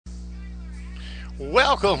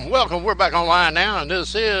Welcome. We're back online now, and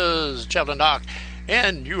this is Chaplain Doc,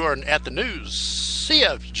 and you are at the news.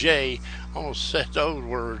 CFJ, almost said the old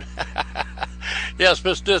word. Yes,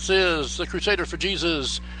 but this is the Crusader for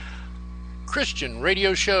Jesus Christian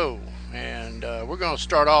radio show, and we're going to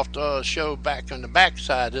start off the show back on the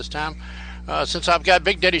backside this time. Since I've got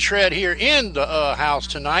Big Daddy Shred here in the house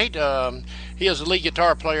tonight, he is the lead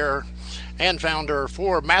guitar player and founder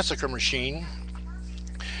for Massacre Machine.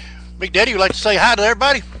 Big Daddy, you like to say hi to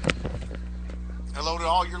everybody? Hello to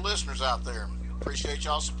all your listeners out there. Appreciate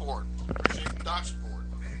y'all's support. Appreciate the Doc's support.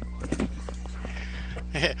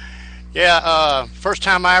 Yeah, first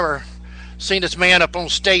time I ever seen this man up on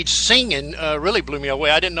stage singing really blew me away.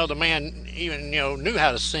 I didn't know the man even knew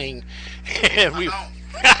how to sing.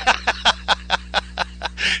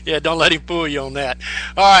 Yeah, don't let him fool you on that.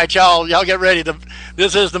 All right, y'all get ready.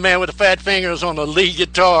 This is the man with the fat fingers on the lead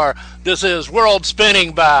guitar. This is World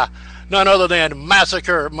Spinning by none other than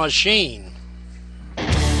Massacre Machine.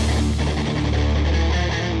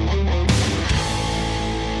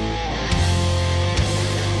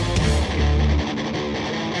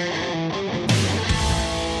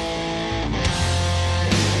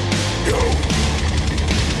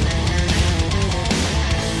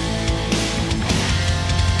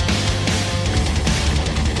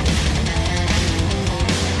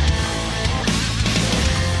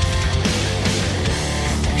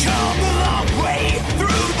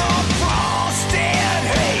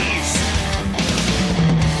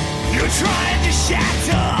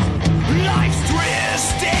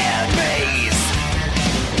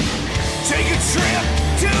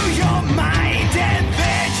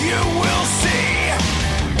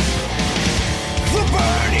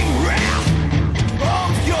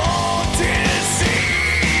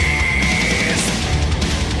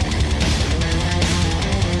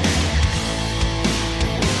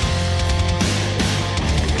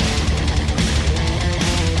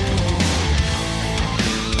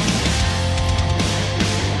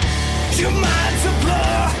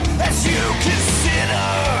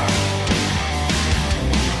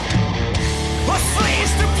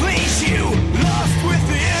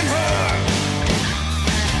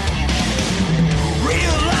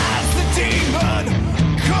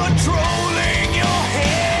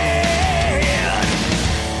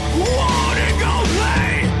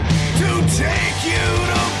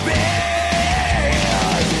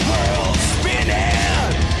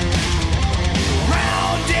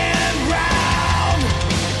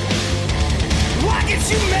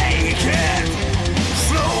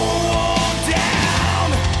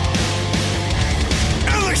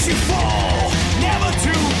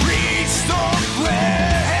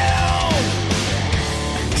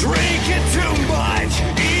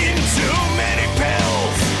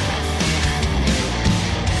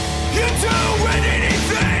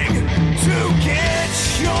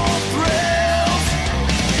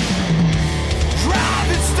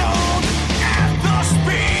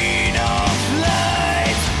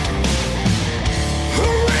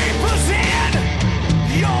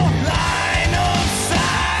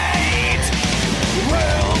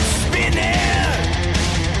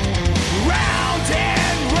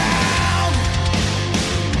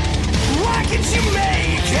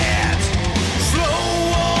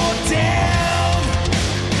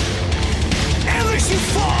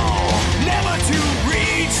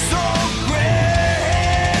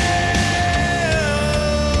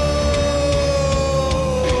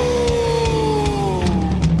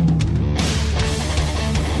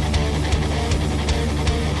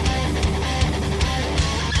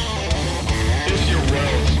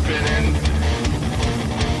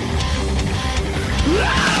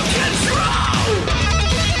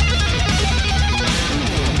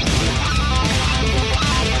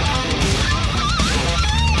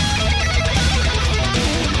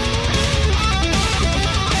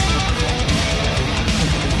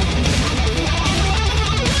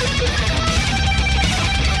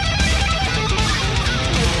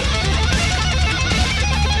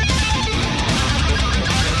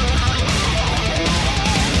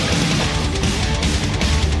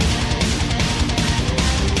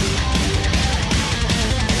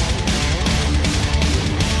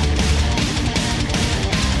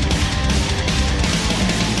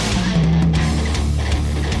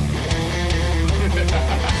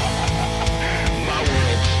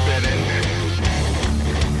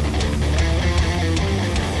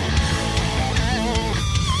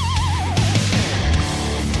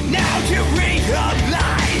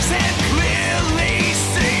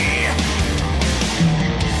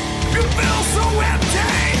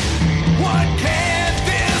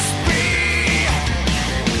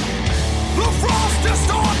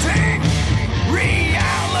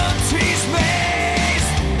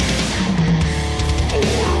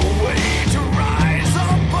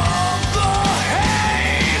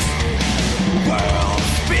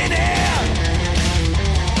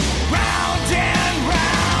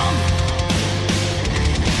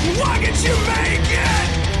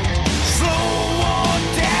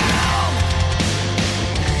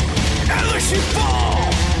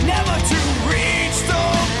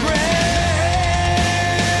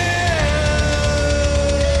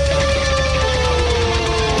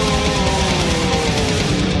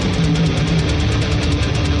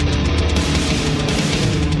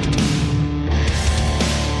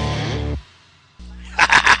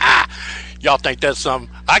 Y'all think that's some?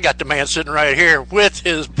 I got the man sitting right here with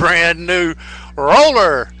his brand new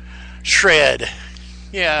roller shred.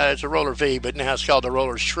 Yeah, it's a roller V, but now it's called the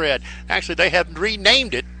roller shred. Actually, they have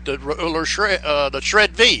renamed it the roller shred, the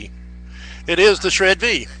shred V. It is the shred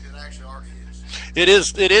V. It actually already is. It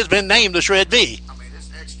is. It has been named the shred V. I mean, it's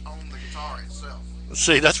etched on the guitar itself.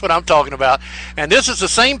 See, that's what I'm talking about. And this is the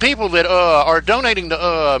same people that are donating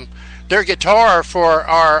their guitar for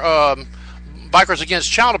our Bikers Against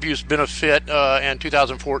Child Abuse benefit in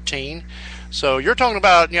 2014. So you're talking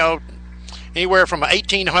about, anywhere from an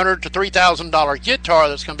 $1,800 to $3,000 guitar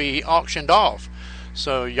that's going to be auctioned off.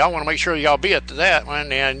 So y'all want to make sure y'all be at that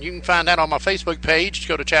one, and you can find that on my Facebook page.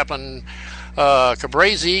 Go to Chaplain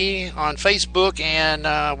Cabrazy on Facebook,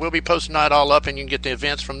 and we'll be posting that all up, and you can get the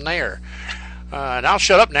events from there. And I'll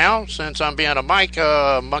shut up now since I'm being a mic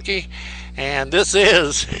monkey, and this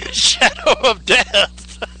is Shadow of Death.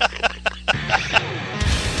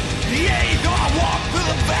 Yea, though I walk through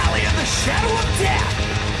the valley of the shadow of death,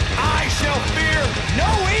 I shall fear no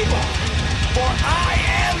evil, for I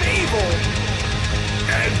am evil,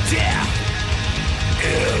 and death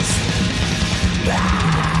is mine.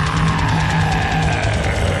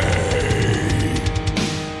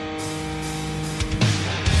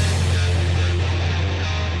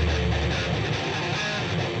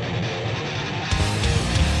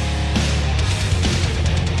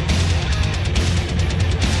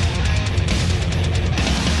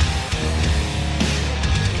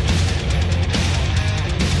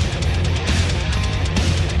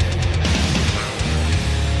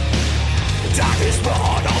 Darkness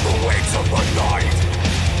beyond all the wings of the night.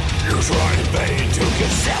 You try in vain to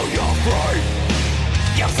conceal your fright.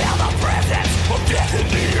 You feel the presence of death in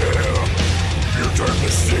the air. You turn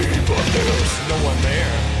to see, but there's no one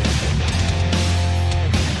there.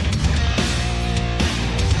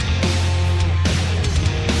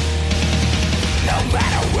 No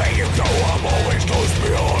matter where you go, I'm always close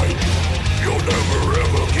behind. You'll never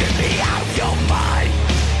ever get me out of your mind.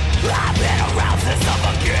 I've been around since the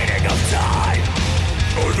beginning of time,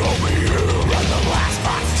 and I'll be here at the last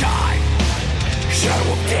month's time.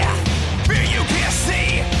 Shadow of death, fear you can't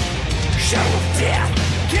see. Shadow of death,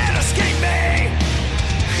 can't escape me.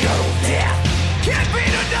 Shadow of death, can't be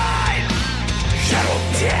denied. Shadow of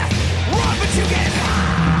death, run but you can't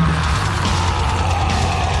hide.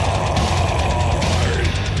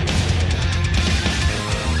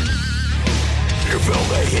 You feel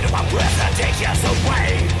the heat of my breath and take us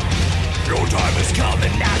away. Your time is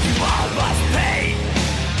coming, now you all must pay.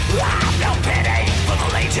 I've no pity for the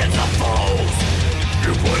legions of fools.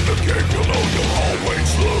 You play the game, you know you'll always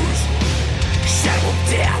lose. Shadow of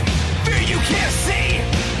death, fear you can't see.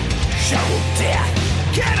 Shadow of death,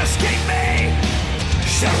 can't escape me.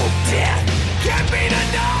 Shadow of death, can't be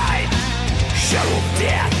denied. Shadow of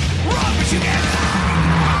death, run but you can't hide.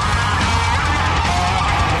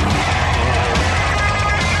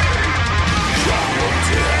 Shadow of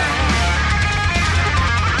death.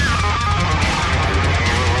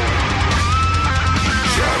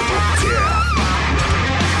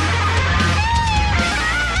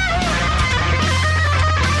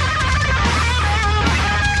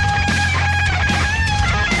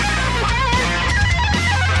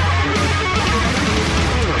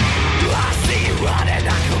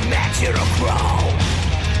 You to crawl,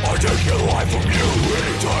 or take your life from you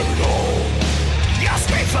anytime at all. You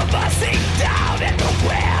scream for mercy down in the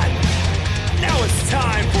wind. Now it's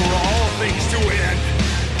time for all things to end.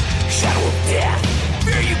 Shadow of death,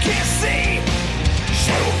 fear you can't see.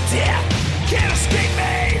 Shadow of death, can't escape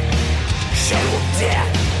me. Shadow of death,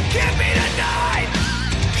 can't be denied.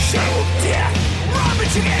 Shadow of death, run but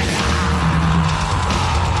you can't hide.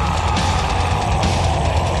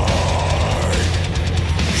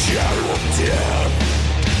 Shadow of death.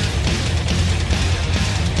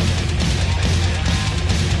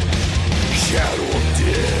 Shadow of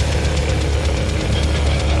death.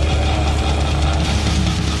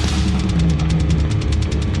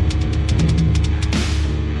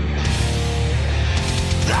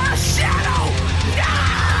 The shadow.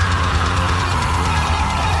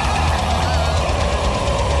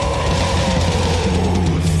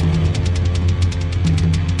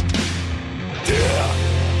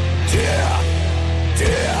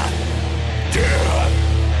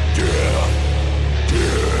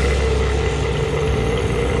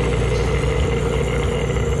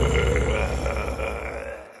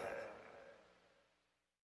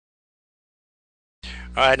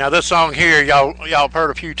 All right, now this song here, y'all have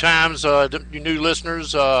heard a few times, you new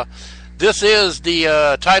listeners. This is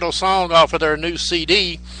the title song off of their new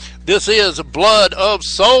CD. This is Blood of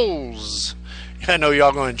Souls. I know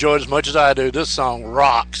y'all going to enjoy it as much as I do. This song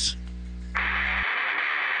rocks.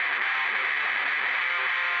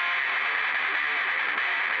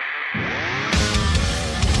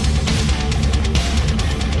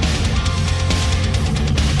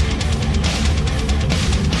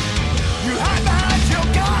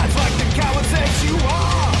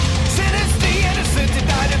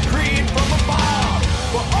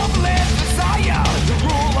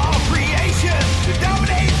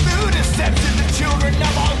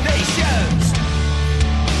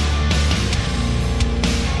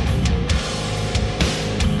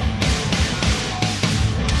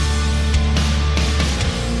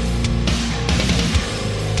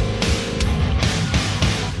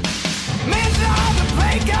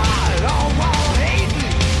 disobey God, all while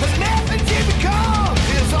hating. As an effigy becomes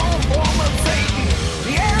his own form of Satan.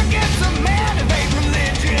 The arrogance of man and made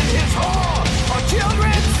religion his whore. Our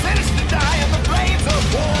children sentenced to die in the flames of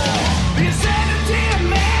war. The insanity of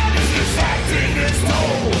man is exacting his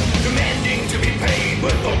toll, demanding to be paid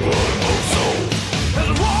with the blood of souls. As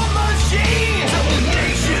war machines of the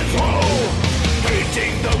nations roll,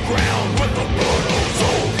 painting the ground with the blood of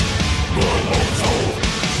souls. Blood of souls.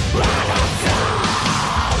 Blood of souls.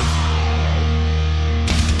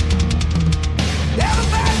 Now the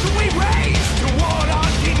faction we raise toward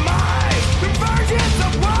our demise. Convergence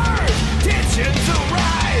of words, tensions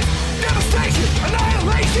arise. Devastation,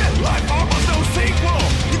 annihilation, life offers no sequel.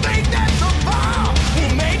 You think that the bomb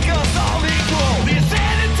will make us all equal? The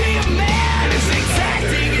insanity of man is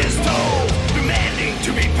exacting his toll, demanding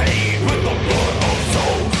to be paid with the blood of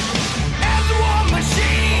souls. As the war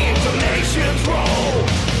machines of nations roll,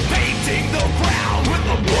 painting the ground with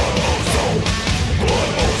the blood of souls.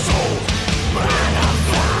 Blood of souls. Blood of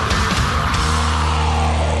souls.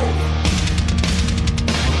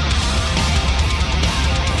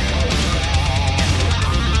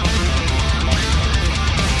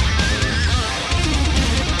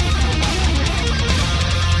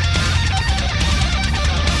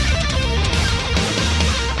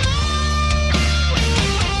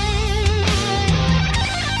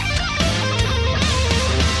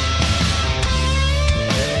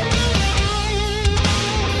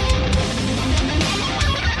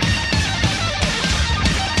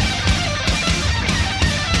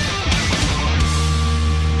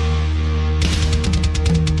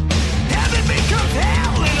 Heaven becomes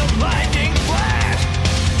hell in a lightning flash.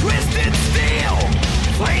 Twisted steel,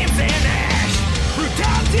 flames and ash.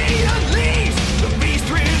 Brutality unleashed, the beast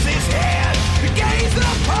rears his head to gaze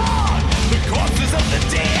upon the corpses of the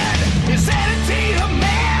dead. Insanity of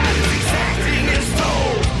man is exacting his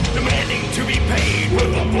toll, demanding to be paid with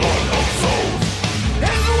the blood of souls.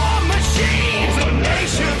 As the war machines of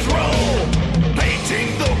nations roll, painting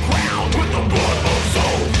the ground with the blood of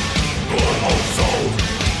souls. Blood of souls.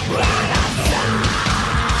 Blood of souls.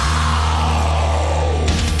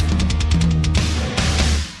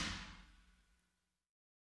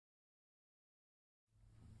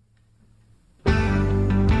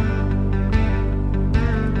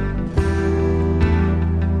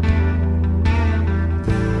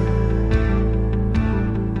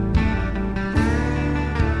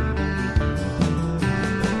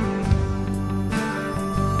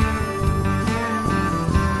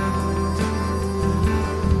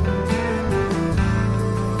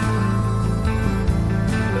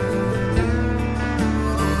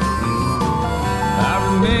 I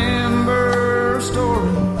remember a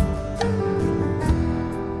story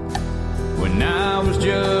when I was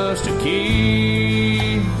just a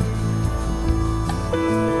kid.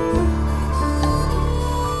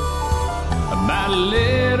 About a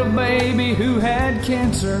little baby who had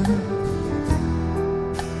cancer.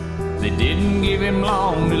 They didn't give him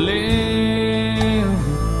long to live.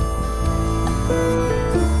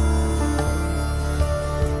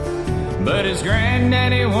 But his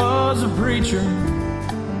granddaddy was a preacher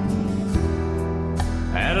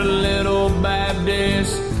at a little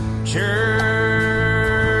Baptist church.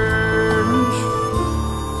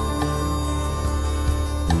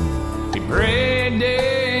 He prayed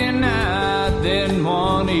day and night. Then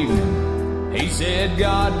one evening he said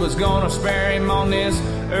God was gonna spare him on this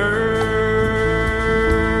earth.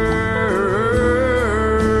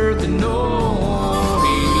 And oh,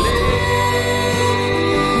 he lives.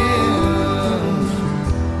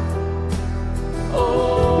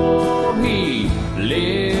 Oh, he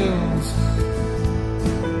lives.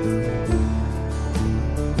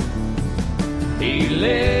 He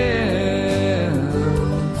lives.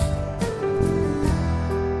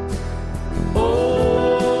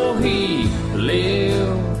 Oh, he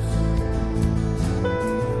lives.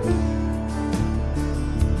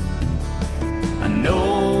 I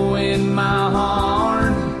know in my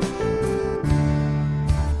heart,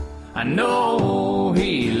 I know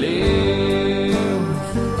he lives.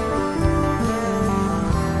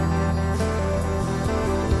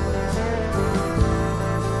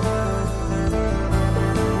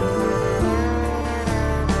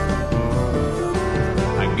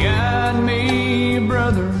 I got me a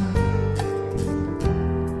brother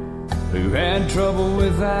who had trouble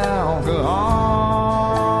with alcohol.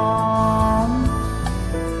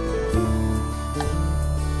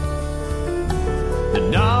 The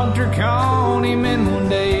doctor called him in one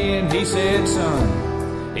day and he said, son,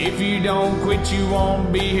 if you don't quit, you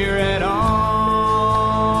won't be here at all.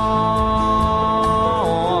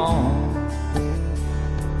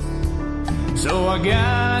 So I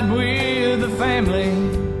God with the family,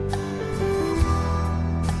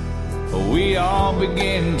 we all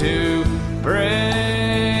begin to pray.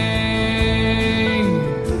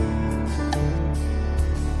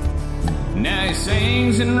 Now he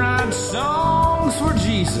sings and writes songs for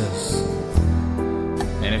Jesus,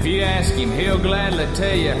 and if you ask him, he'll gladly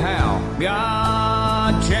tell you how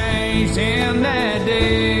God changed him that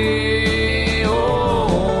day.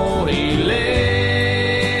 Oh, he lived.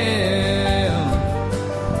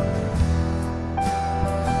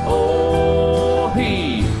 Oh,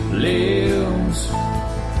 he lives.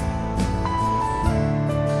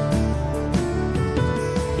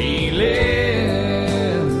 He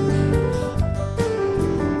lives.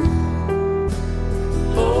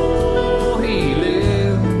 Oh, he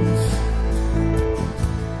lives.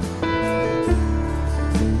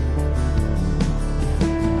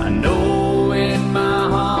 I know in my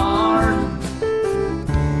heart,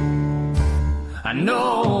 I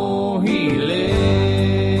know he lives.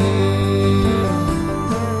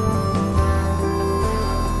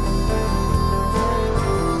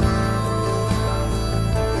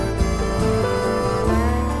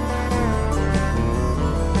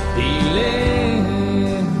 He lives.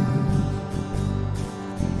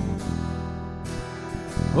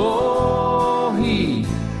 Oh, he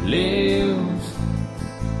lives.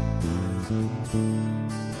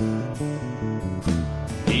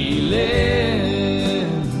 He lives.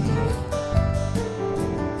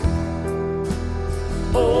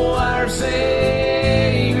 Oh, our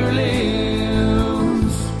Savior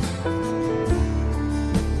lives.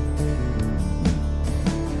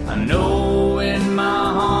 I know in my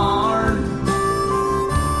heart,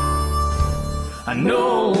 I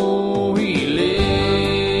know he lives.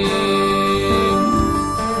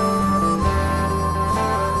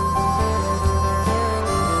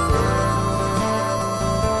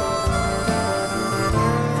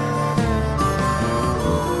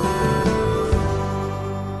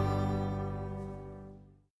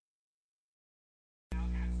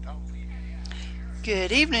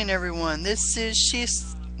 Good evening, everyone. This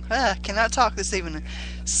is cannot talk this evening.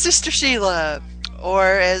 Sister Sheila, or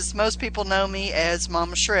as most people know me as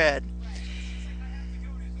Mama Shred,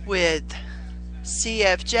 with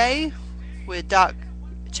CFJ, with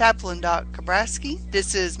Chaplain Doc Kabraski.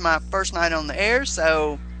 This is my first night on the air,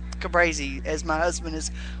 so Cabrazy, as my husband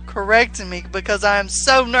is correcting me because I am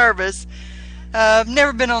so nervous. I've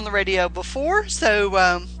never been on the radio before, so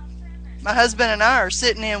my husband and I are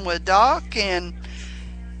sitting in with Doc, and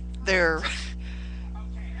they're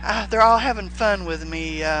all having fun with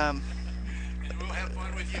me. We'll have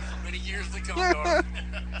fun with you for many years to come, darling.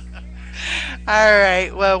 All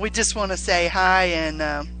right. Well, we just want to say hi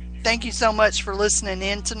and thank you so much for listening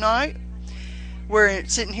in tonight. We're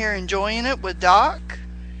sitting here enjoying it with Doc.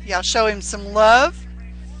 Y'all show him some love.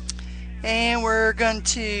 And we're going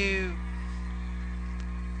to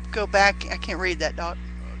go back. I can't read that, Doc.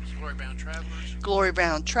 Glory Bound Travelers. Glory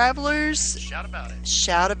Bound Travelers. Shout about it.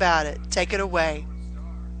 Shout about it. Take it away.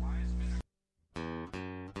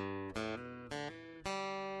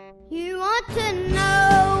 You want to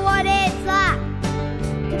know what it's like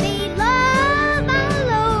to be loved by the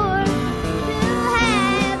Lord, to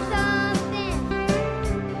have something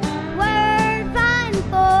worth fighting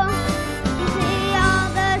for, to see all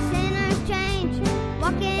the sinners change,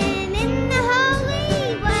 walking in the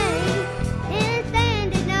holy way, and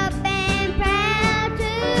standing up and proud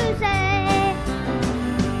to say,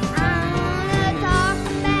 I wanna talk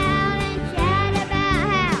about and shout about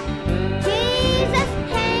how Jesus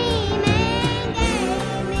came and gave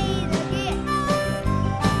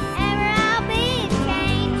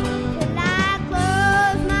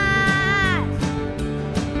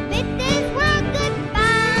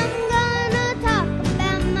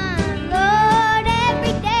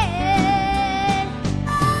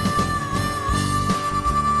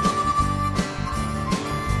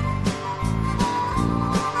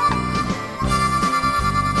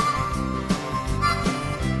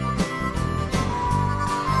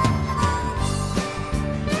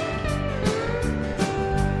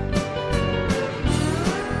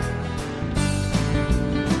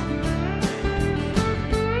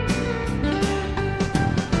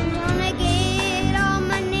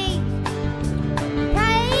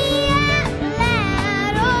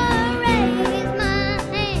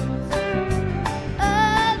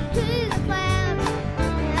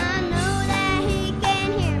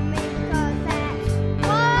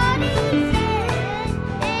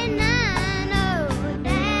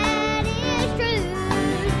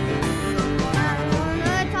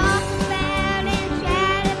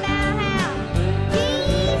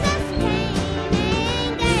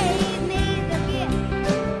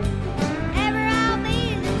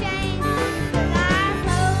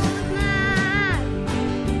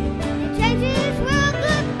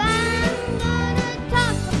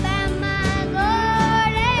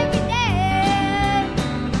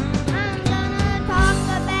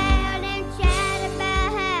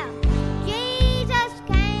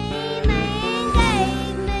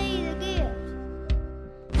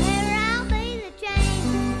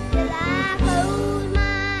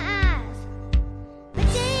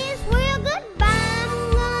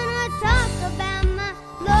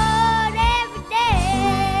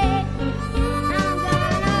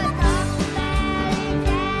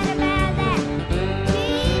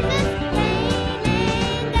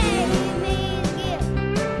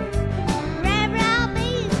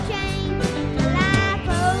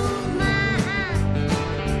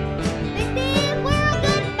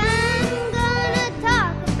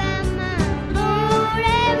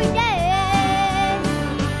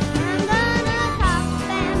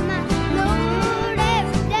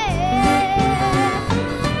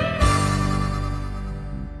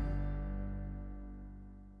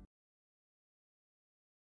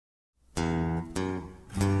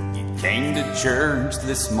to church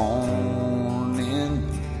this morning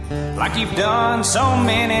like you've done so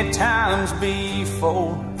many times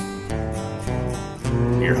before.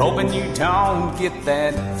 You're hoping you don't get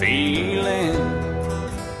that feeling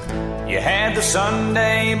you had the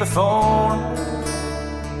Sunday before.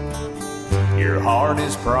 Your heart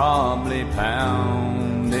is probably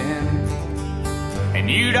pounding and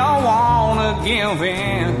you don't want to give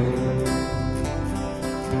in.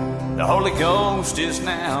 The Holy Ghost is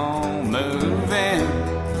now moving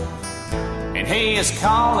and He is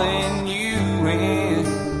calling you in.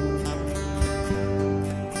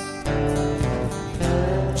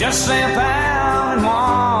 Just step out and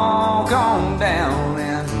walk on down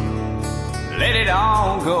and let it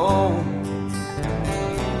all go.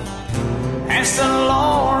 Ask the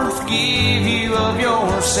Lord forgive you of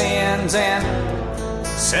your sins and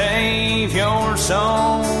save your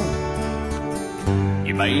soul.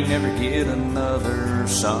 You may never get another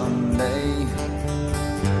Sunday.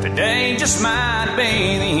 Today just might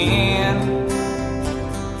be the end.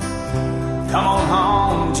 Come on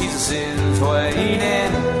home, Jesus is waiting,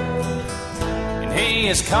 and He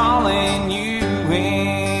is calling you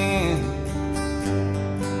in.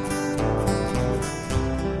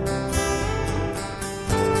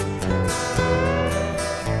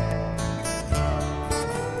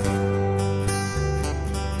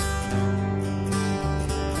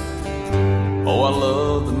 Oh, I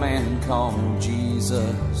love the man called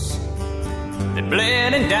Jesus that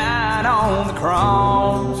bled and died on the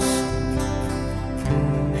cross.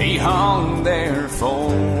 He hung there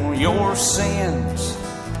for your sins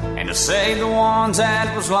and to save the ones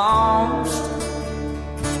that was lost.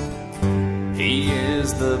 He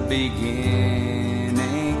is the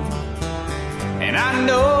beginning, and I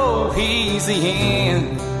know He's the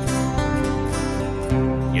end.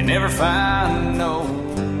 You never find no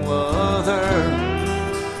other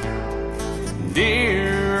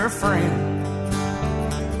dear friend.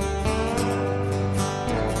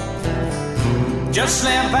 Just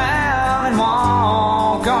step out and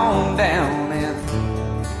walk on down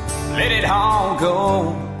and let it all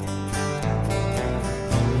go.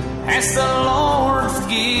 Ask the Lord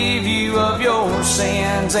forgive you of your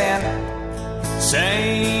sins and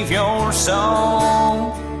save your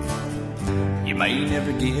soul. You may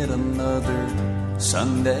never get another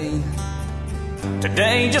Sunday.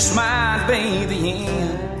 Today just might be the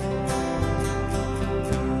end.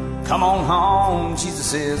 Come on home,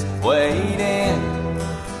 Jesus is waiting,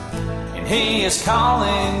 and He is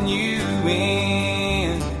calling you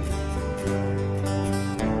in.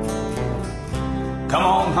 Come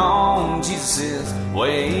on home, Jesus is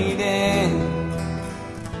waiting,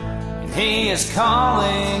 and He is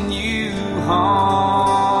calling you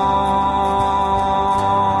home.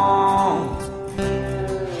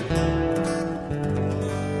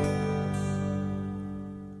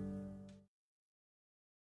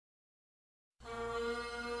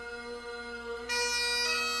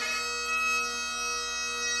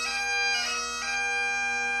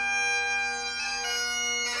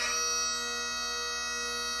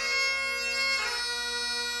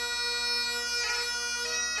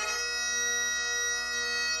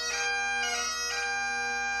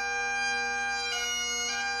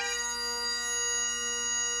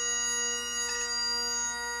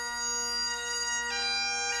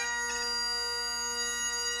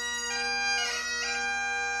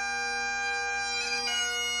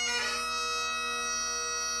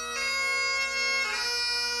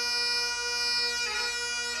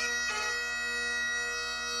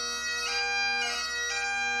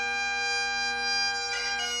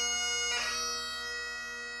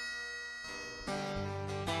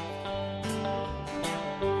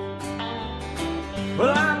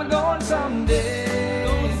 Well, I'm going someday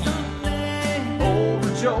over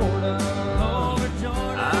Jordan.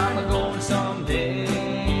 I'm going someday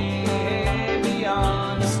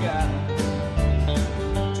beyond the sky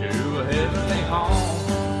to a heavenly home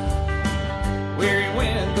where He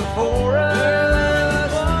went before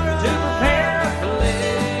us to prepare a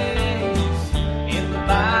place in the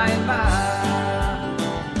by and by.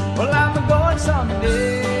 Well, I'm going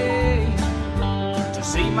someday to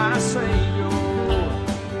see my Savior.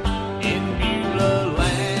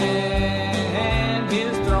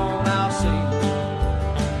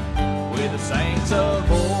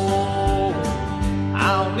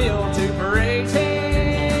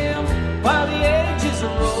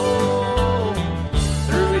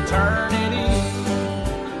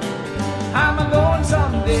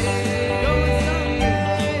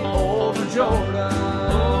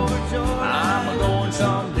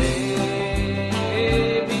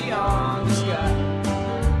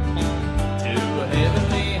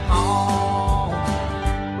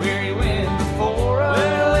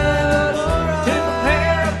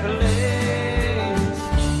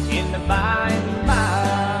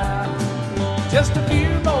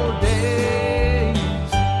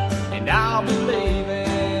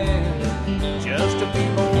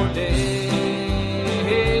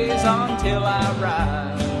 till I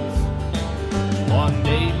rise. One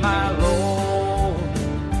day my Lord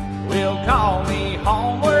will call me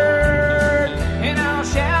homeward, and I'll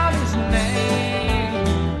shout his name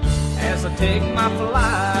as I take my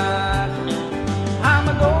flight. I'm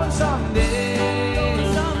a-going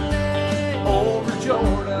someday, over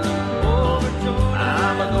Jordan.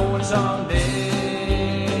 I'm a-going someday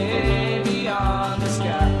beyond the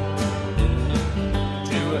sky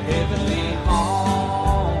to a heavenly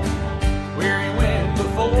home where he went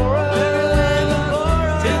before us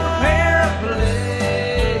to prepare a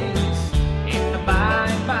place in the by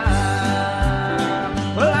and by.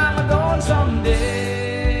 Well, I'm a-going someday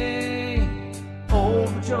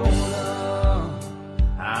over Jordan.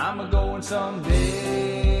 I'm a-going someday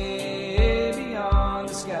beyond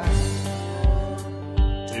the sky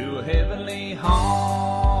to a heavenly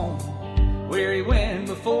home where he went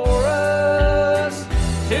before us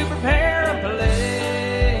to prepare a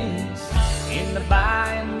place in the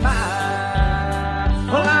by and by.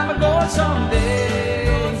 Well, I'm a-going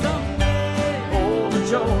someday over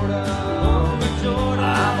Jordan.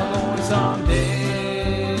 I'm a-going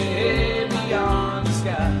someday beyond the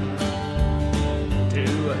sky to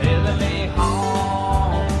a heavenly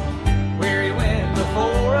home where he went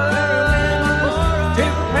before us to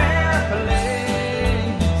prepare a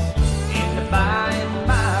place in the by and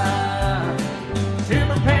by, to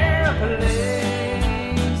prepare a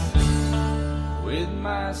place with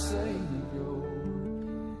my Savior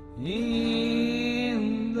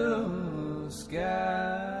in the sky.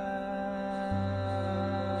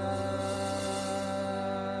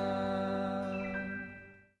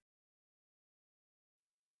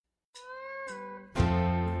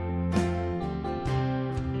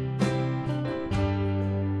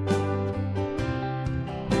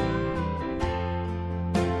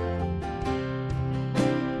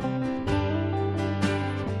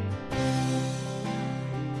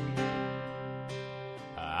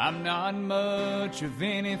 I'm not much of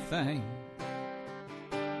anything,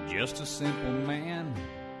 just a simple man.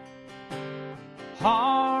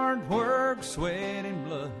 Hard work, sweat, and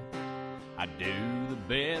blood, I do the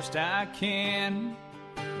best I can.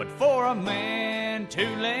 But for a man to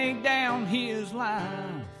lay down his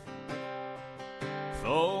life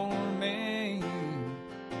for me,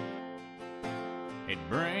 it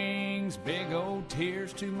brings big old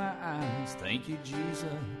tears to my eyes. Thank you,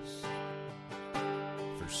 Jesus,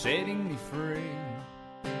 for setting me free.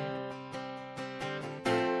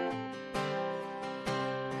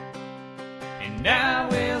 And I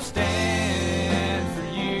will stand for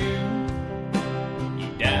you. You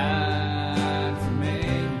died for me.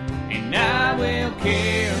 And I will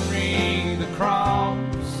carry the cross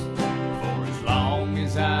for as long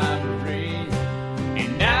as I breathe.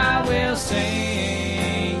 And I will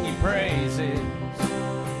sing your praises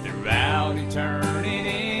throughout eternity.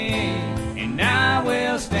 And I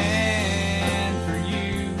will stand for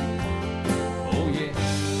you. Oh yes,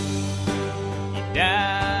 you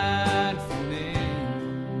died for me.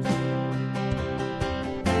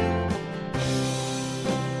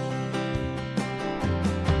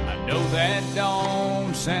 I know that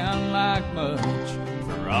don't sound like much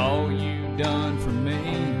for all you've done for me,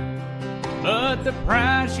 but the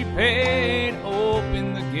price you paid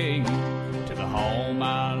opened the gate to the home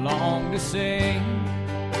I long to see.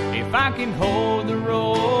 If I can hold the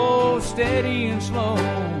road steady and slow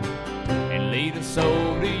and lead a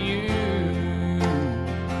soul to you,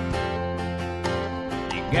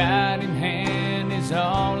 your guiding hand is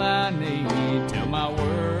all I need till my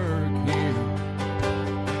work here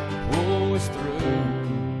is through.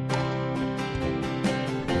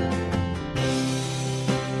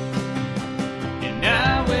 And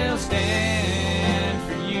I will stand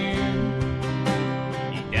for you.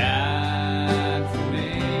 You died for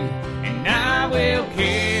me. And I will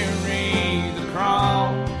carry the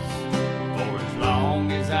cross for as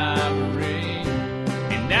long as I breathe.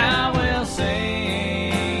 And I will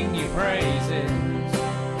sing your praises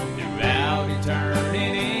throughout eternity.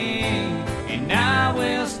 And I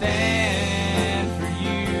will stand for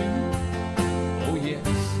you. Oh yes,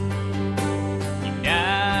 you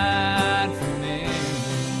died for me.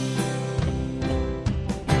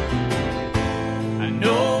 I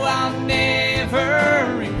know I'll never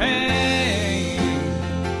repay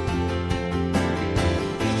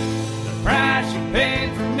the price you paid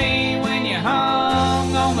for me when you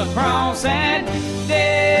hung on the cross that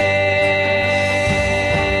day.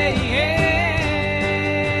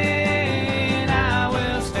 And I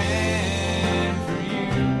will stand for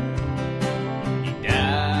you. You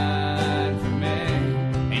died for me.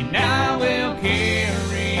 And I will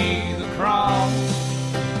carry the cross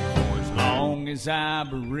for as long as I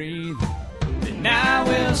breathe. and I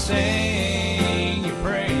will sing your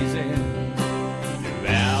praises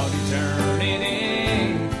throughout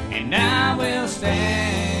eternity, and I will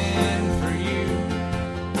stand for you.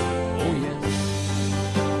 Oh yes,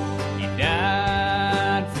 you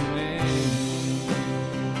died for me,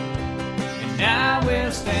 and I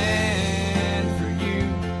will stand for you,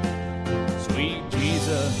 sweet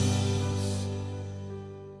Jesus.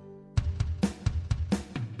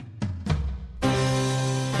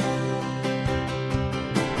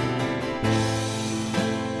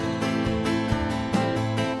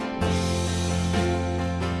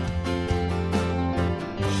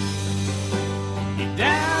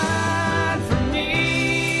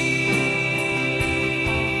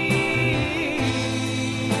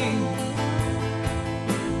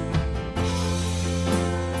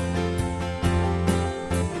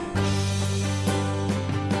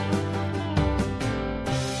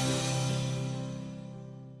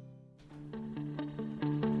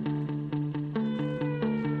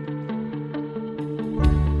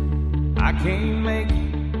 I can't make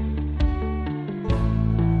it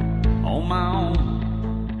on my own.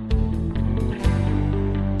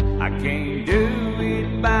 I can't do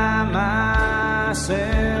it by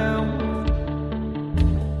myself,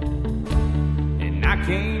 and I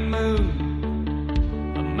can't move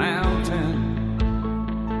a mountain,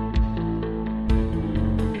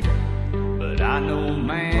 but I know a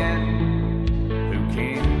man who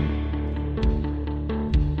can.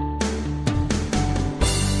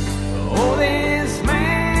 Oh, this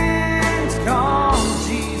man's called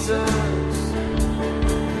Jesus.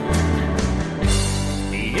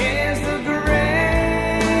 He is the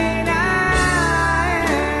great I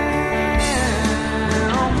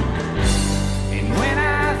am. And when I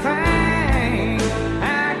think I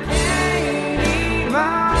can't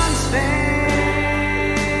even stand,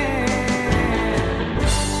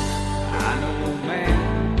 I know a man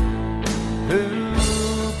who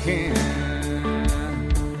can.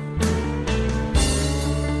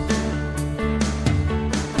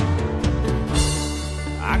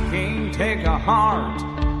 I can't take a heart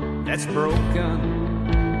that's broken,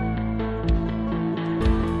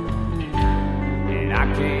 and I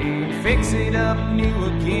can't fix it up new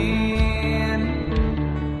again,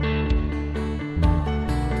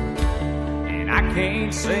 and I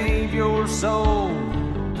can't save your soul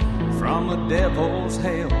from a devil's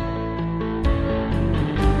hell,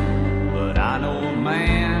 but I know a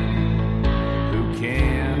man who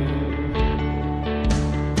can.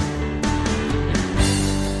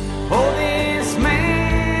 Oh, this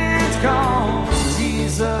man's called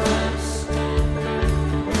Jesus.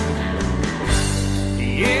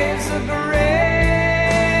 He is the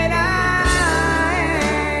great I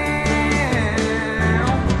am.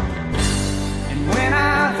 And when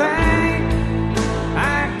I think I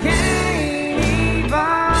can't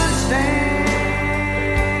even stand,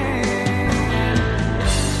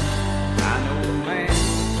 I know a man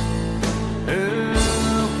who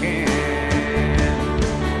can.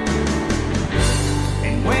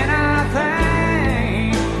 When I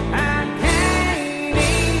think I can't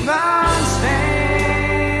even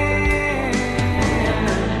stand,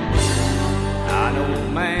 I know a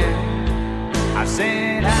man. I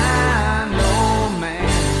said I know a man.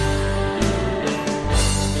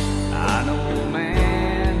 I know a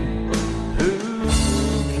man who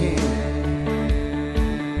can.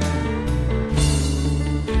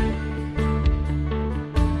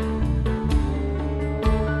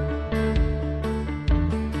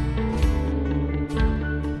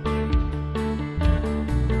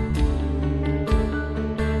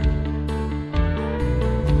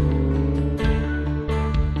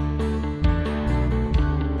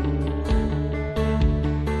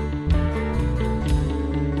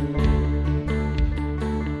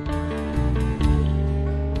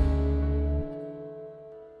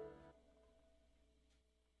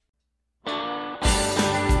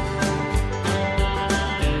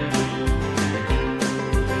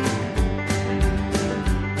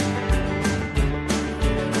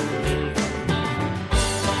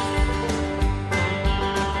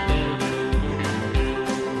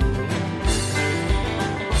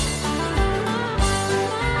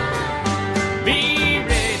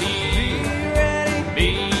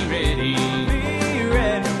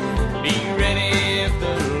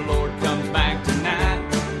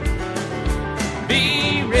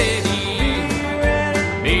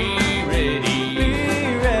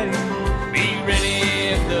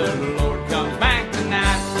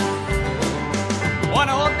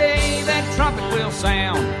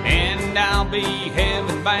 Sound, and I'll be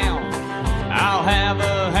heaven bound. I'll have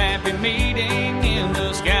a happy meeting in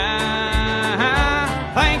the sky.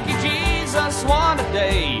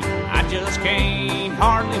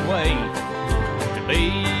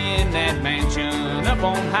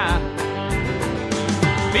 up on high.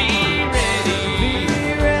 Be ready, be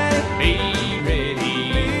ready, be ready, be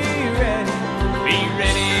ready, be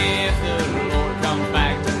ready if the Lord comes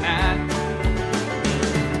back tonight.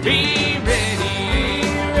 Be ready,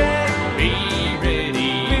 be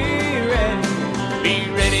ready, be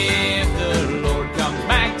ready if the Lord comes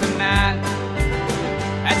back tonight.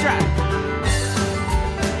 That's right.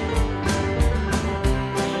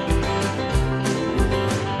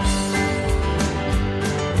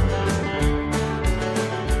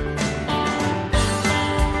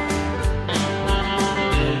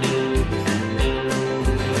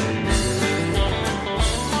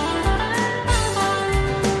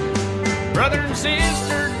 Brother and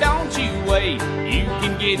sister, don't you wait. You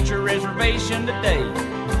can get your reservation today.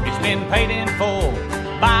 It's been paid in full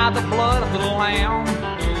by the blood of the Lamb.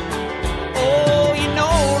 Oh, you no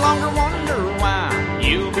longer wonder why.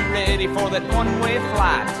 You'll be ready for that one-way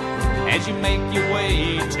flight as you make your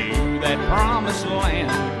way to that promised land.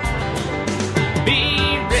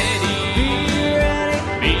 Be ready, be ready,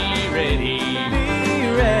 be ready, be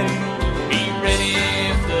ready, be ready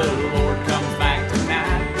if the Lord comes back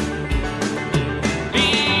tonight. Be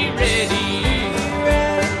ready, be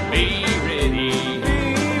ready, be ready,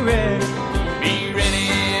 be ready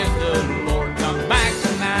if the Lord comes back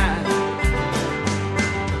tonight.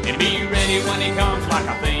 And be ready when He comes like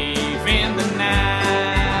a thief in the night.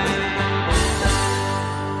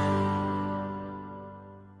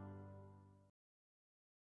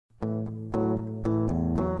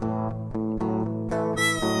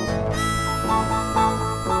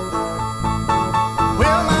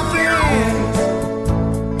 Well, my friends,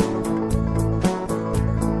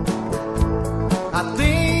 I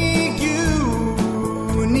think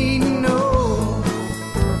you need to know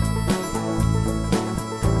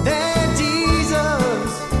that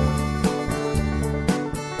Jesus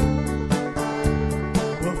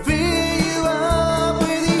will fill you up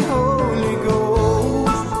with the Holy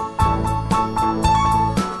Ghost.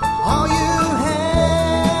 All you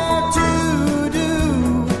have to do,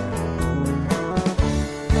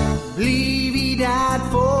 believe He died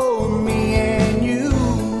for me and you.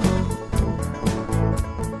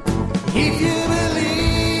 If you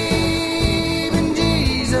believe in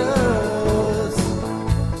Jesus,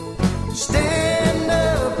 stand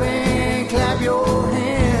up and clap your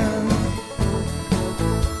hands.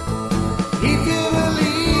 If you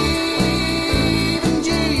believe in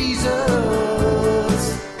Jesus,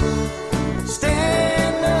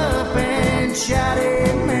 stand up and shout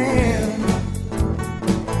amen.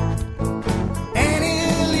 And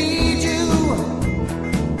He'll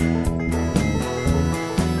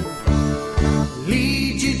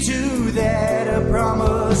lead you to that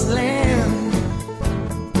promised land.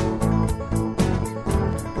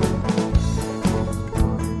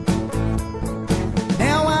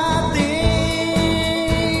 Now I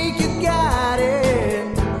think you got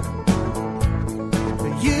it.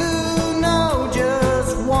 You know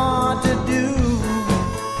just what to do.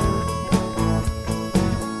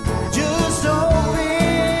 Just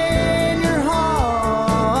open your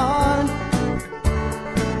heart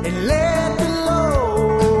and let the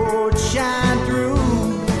Lord shine through.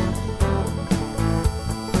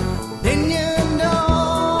 Then you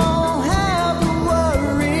don't have to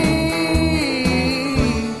worry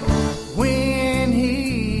when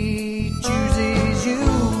He chooses you.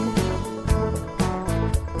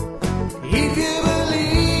 If you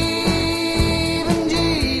believe in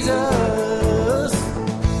Jesus,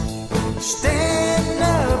 stand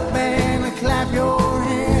up and clap your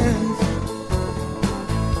hands.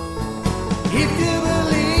 If you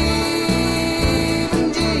believe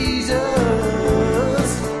in Jesus,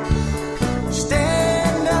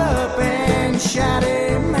 stand up and shout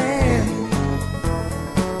amen.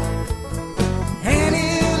 And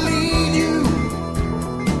He'll lead you,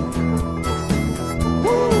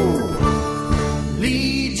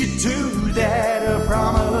 lead you to that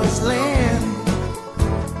promised land.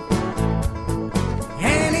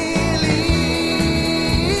 And He'll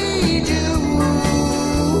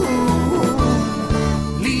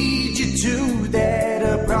lead you to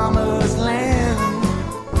that promised land.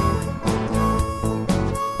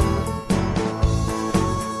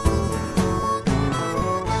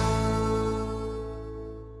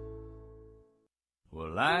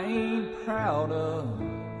 Well, I ain't proud of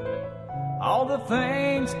all the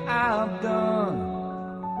things I've done,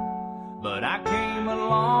 but I came a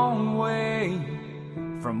long way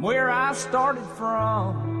from where I started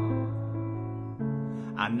from.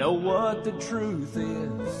 I know what the truth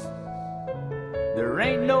is. There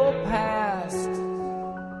ain't no past.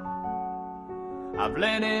 I've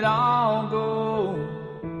let it all go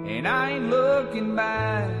and I ain't looking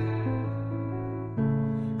back.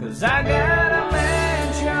 'Cause I got a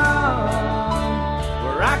mansion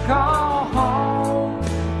where I call home.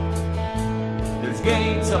 There's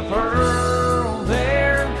gates of pearl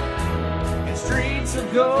there and streets of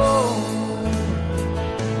gold.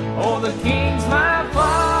 Oh, the King's my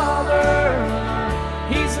Father,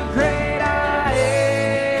 He's a great I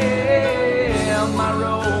am. My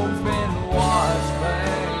robe's been washed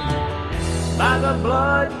clean by the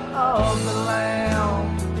blood of the Lamb.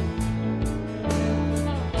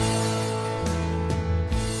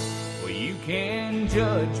 Well, you can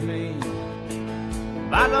judge me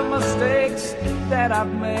by the mistakes that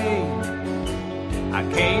I've made. I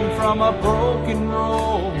came from a broken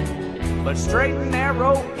road, but straight and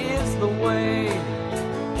narrow is the way.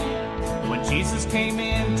 When Jesus came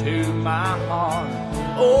into my heart,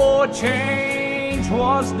 oh, a change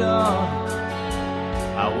was done.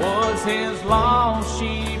 I was His lost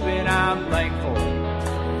sheep, and I'm thankful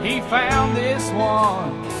He found this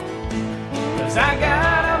one. 'Cause I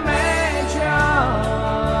got a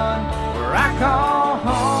mansion where I call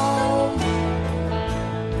home.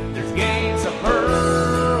 There's gates of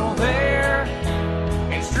pearl there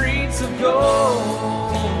and streets of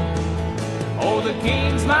gold. Oh, the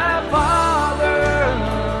King's my Father,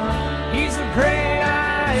 He's a great I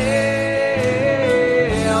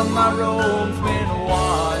am. My robe's been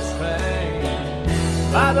washed clean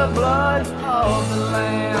by the blood of the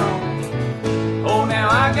Lamb. Oh, now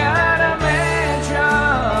I got a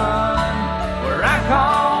mansion where I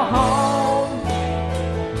call home.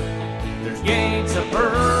 There's gates of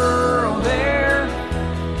pearl there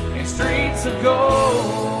and streets of gold.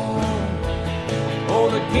 Oh,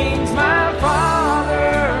 the King's my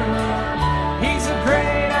Father, He's a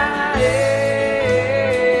great I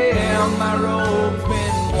am. My robe's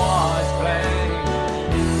been washed clean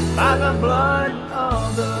by the blood of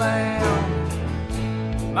the Lamb.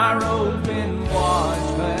 My robe's been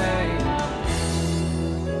washed clean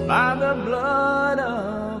by the blood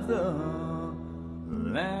of the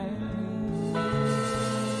Lamb.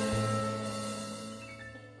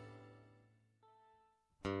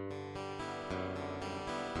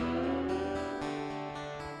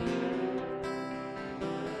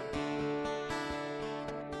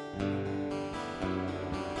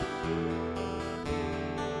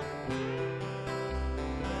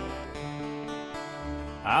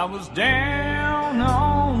 I was down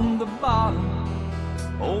on the bottom,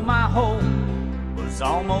 oh, my hope was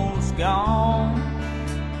almost gone.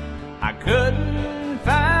 I couldn't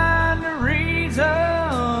find a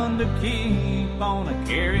reason to keep on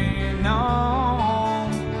carrying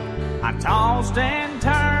on. I tossed and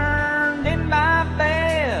turned in my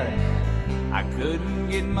bed, I couldn't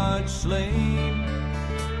get much sleep,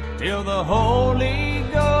 till the Holy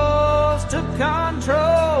Ghost took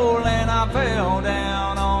control and I fell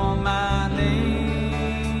down on my knees.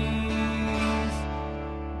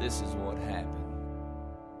 This is what happened.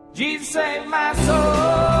 Jesus saved my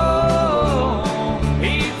soul.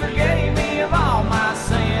 He forgave me of all my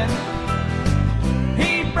sin.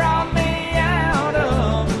 He brought me out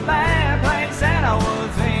of the bad place that I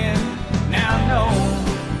was in. Now I know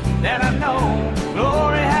that I know,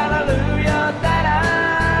 glory, hallelujah, that I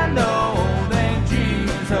know that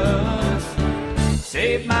Jesus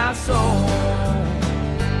saved my soul.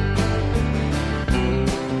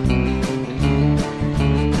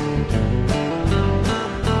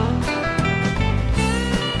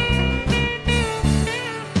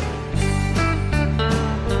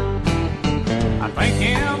 I thank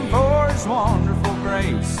Him for His wonderful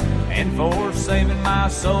grace and for saving my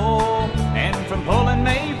soul and from pulling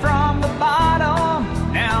me from the bottom.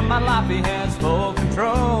 Now my life He has full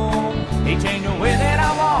control. He changed the way that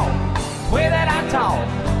I walk, way that I talk.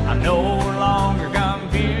 I'm no longer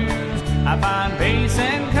confused. I find peace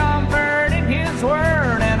and comfort in His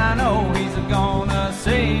word, and I know He's gonna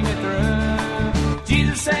see me through.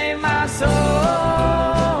 Jesus saved my soul.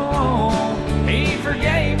 He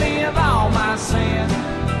forgave me of all my sin.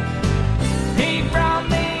 He brought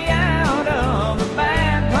me out of the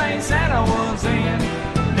bad place that I was in.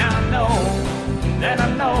 Now I know that I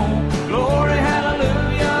know, glory,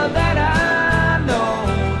 hallelujah, that I know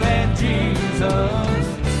that Jesus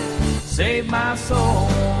saved my soul.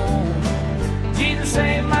 Jesus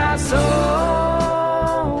saved my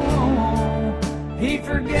soul. He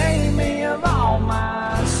forgave me of all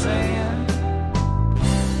my sin.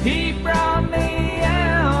 He brought me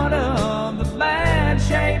out of the bad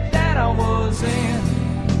shape that I was in.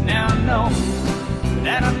 Now I know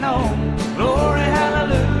that I know, glory,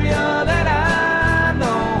 hallelujah, that I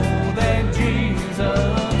know that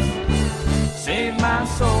Jesus saved my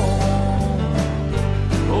soul.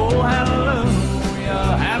 Oh,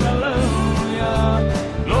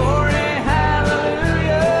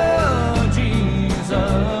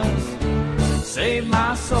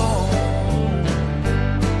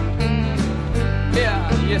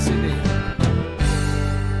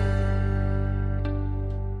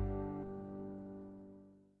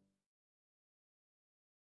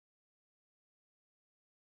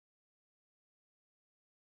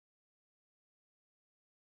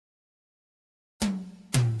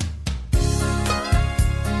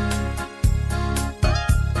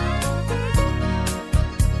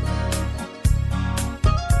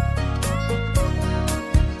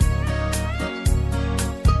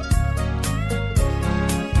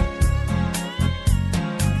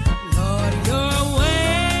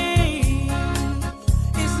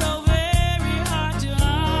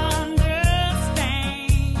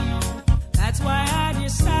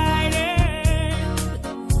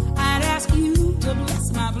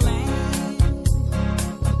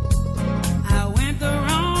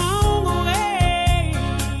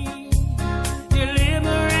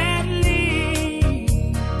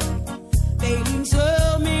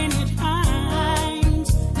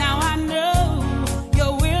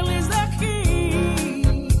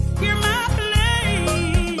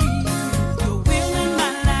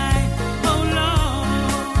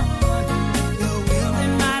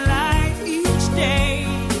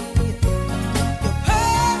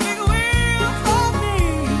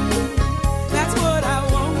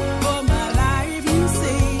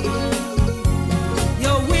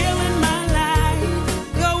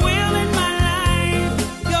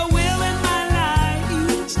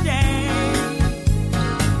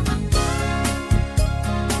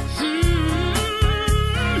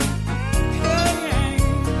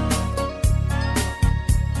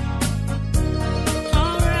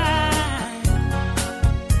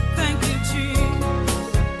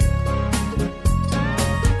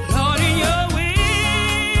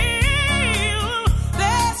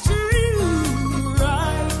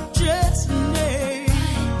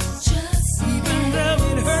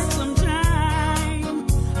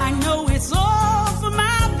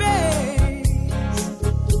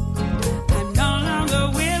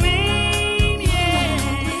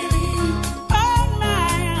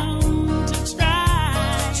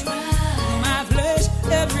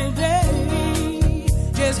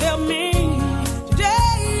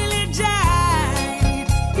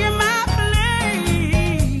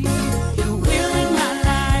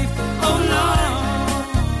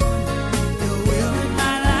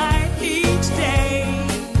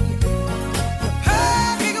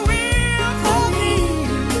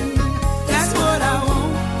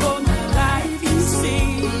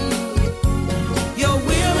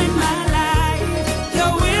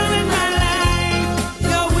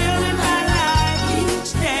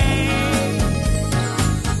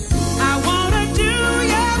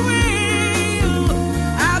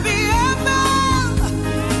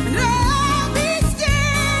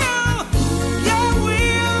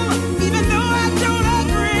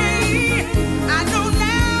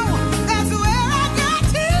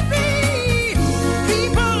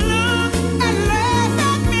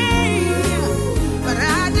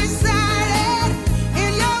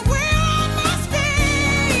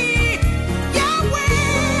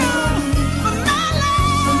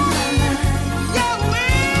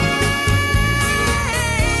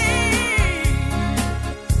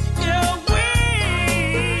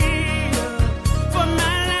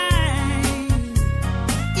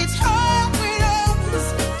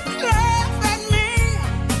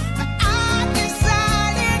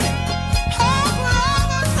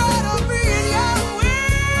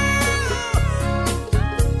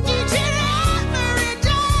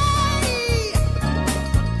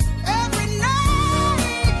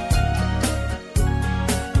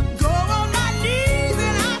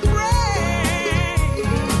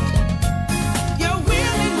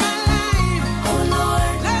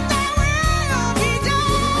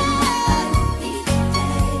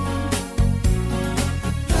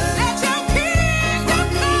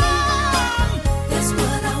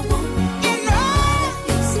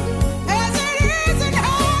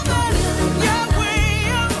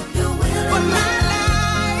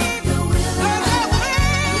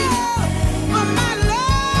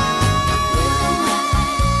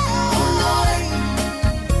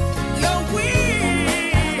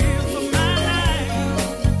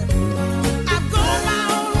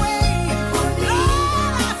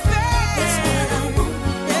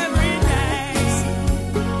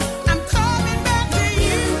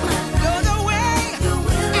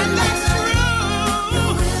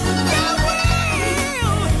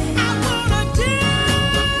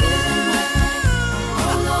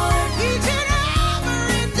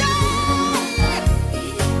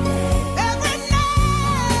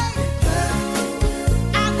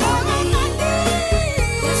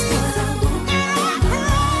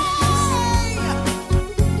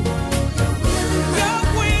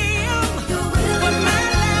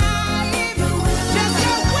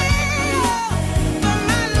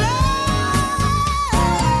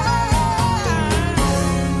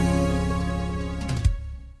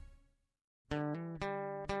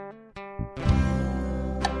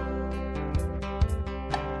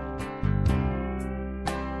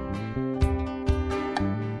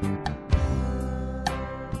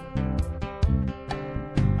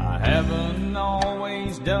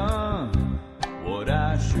 done what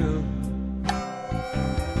I should.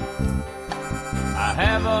 I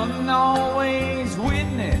haven't always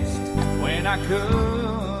witnessed when I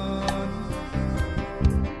could,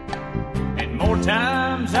 and more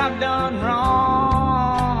times I've done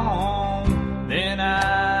wrong than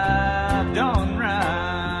I've done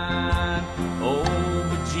right. Oh,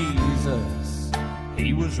 but Jesus,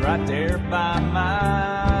 He was right there by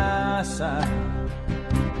my side.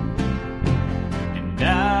 And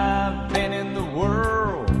I've been in the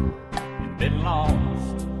world and been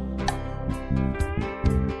lost,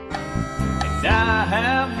 and I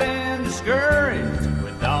have been discouraged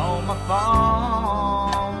with all my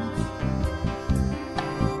faults.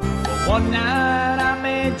 But one night I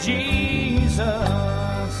met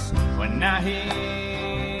Jesus when I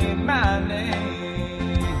hit my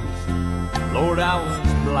knees. Lord, I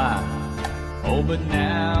was blind, oh, but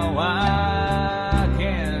now I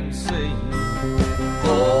can see.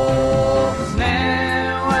 Oh, 'cause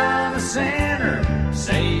now I'm a sinner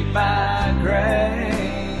saved by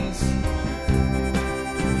grace,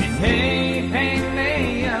 and He picked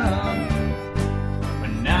me up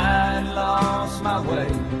when I lost my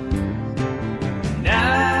way, and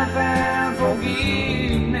I found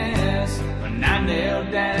forgiveness when I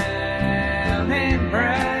knelt down and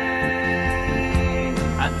prayed.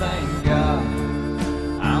 I thank God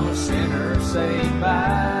I'm a sinner saved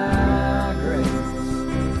by grace.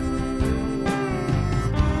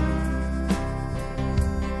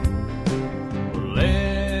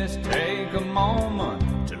 Let's take a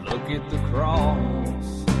moment to look at the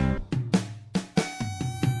cross.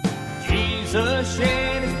 Jesus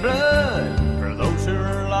shed His blood for those who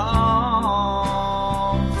are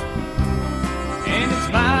lost, and it's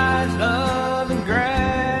by His love and grace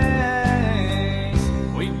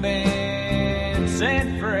we've been set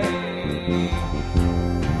free.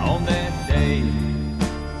 On that day,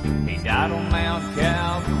 He died on Mount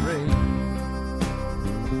Calvary,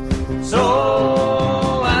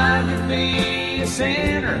 so I could be a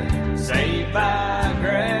sinner saved by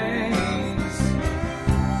grace.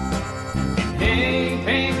 And He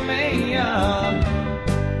picked me up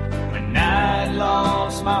when I'd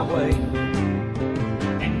lost my way,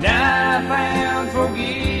 and I found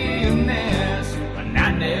forgiveness when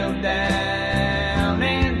I knelt down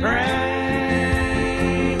and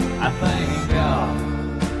prayed. I thank God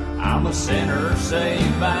I'm a sinner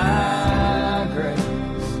saved by grace.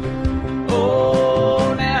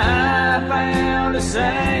 Oh, now I found a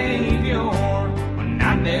Savior when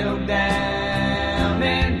I knelt down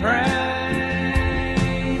and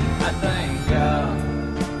prayed. I thank God.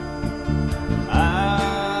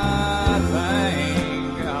 I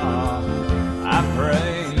thank God. I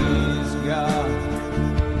praise God.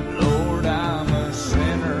 Lord, I'm a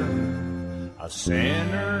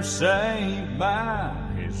sinner saved by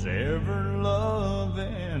His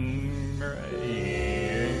ever-loving grace.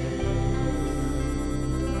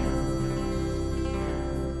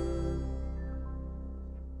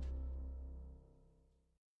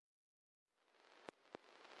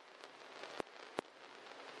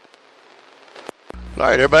 All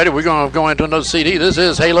right, everybody, we're going to go into another CD. This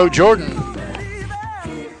is Halo Jordan.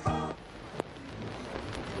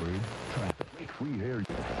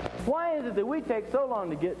 Why is it that we take so long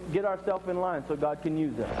to get ourselves in line so God can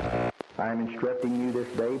use us? I am instructing you this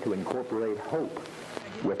day to incorporate hope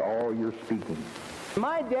with all your speaking.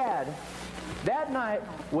 My dad, that night,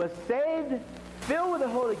 was saved, filled with the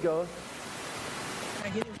Holy Ghost,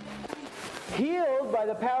 healed by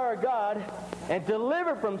the power of God, and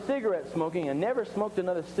delivered from cigarette smoking, and never smoked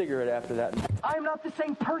another cigarette after that. I'm not the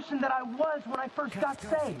same person that I was when I first got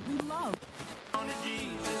saved.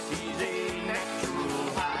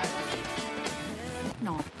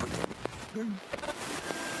 No.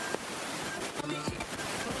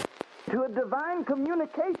 To a divine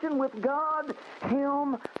communication with God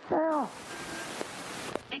Himself.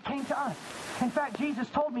 It came to us. In fact, Jesus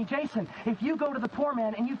told me, Jason, if you go to the poor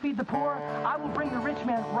man and you feed the poor, I will bring the rich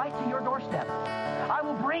man right to your doorstep. I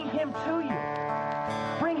will bring him to you.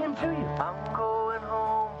 Bring him to you. I'm going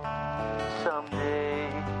home someday.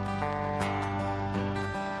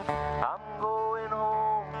 I'm going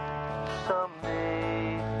home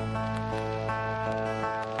someday.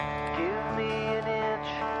 Give me an inch,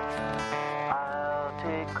 I'll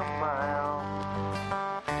take a mile.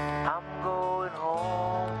 I'm going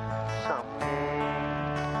home someday.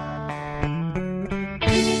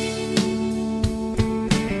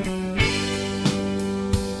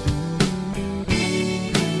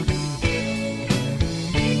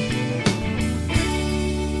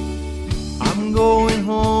 I'm going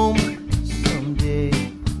home someday.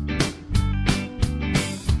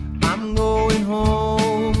 I'm going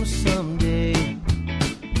home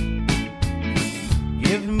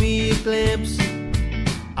glimpse,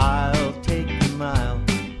 I'll take the mile.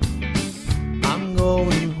 I'm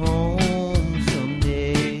going home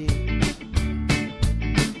someday.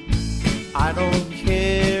 I don't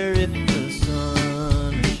care if the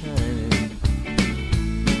sun is shining.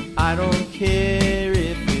 I don't care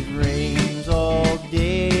if it rains all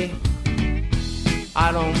day.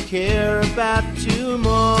 I don't care about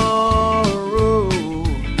tomorrow.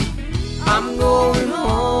 I'm going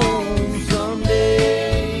home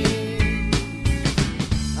someday.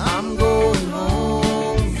 I'm going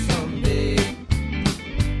home someday.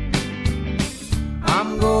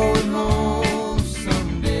 I'm going home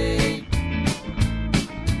someday.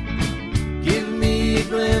 Give me a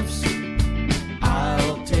glimpse,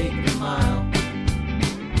 I'll take a mile.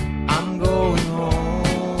 I'm going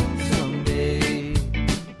home someday.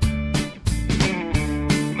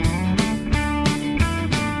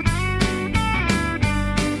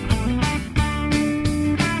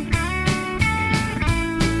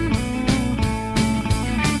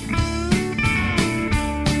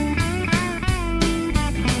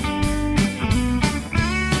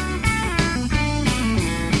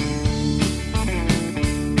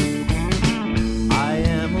 I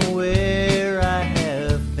am aware I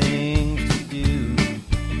have things to do.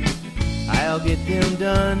 I'll get them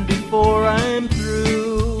done before I'm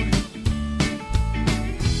through.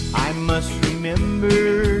 I must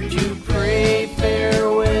remember to pray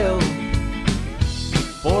farewell,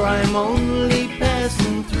 for I'm only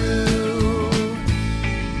passing through.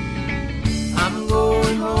 I'm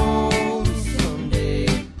going home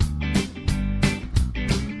someday.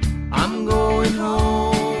 I'm going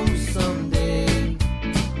home someday.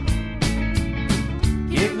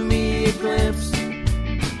 Give me a glimpse,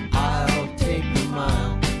 I'll take a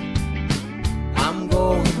mile. I'm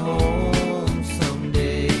going home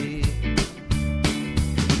someday.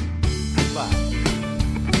 Goodbye.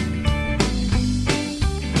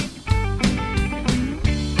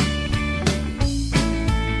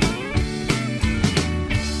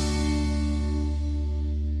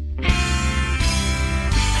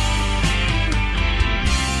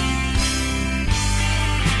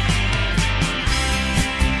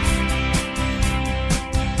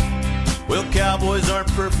 Well, cowboys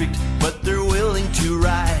aren't perfect, but they're willing to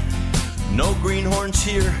ride. No greenhorns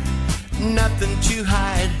here, nothing to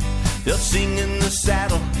hide. They'll sing in the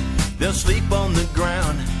saddle, they'll sleep on the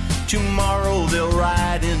ground. Tomorrow they'll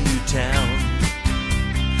ride into town.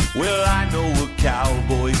 Well, I know a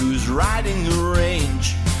cowboy who's riding the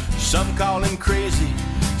range. Some call him crazy,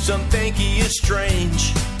 some think he is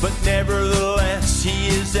strange. But nevertheless, he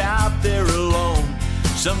is out there alone.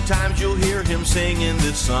 Sometimes you'll hear him singing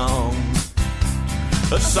this song.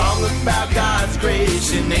 A song about God's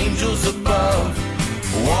grace and angels above.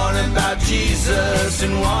 One about Jesus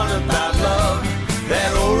and one about love.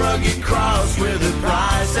 That old rugged cross where the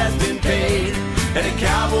price has been paid. And a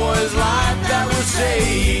cowboy's life that was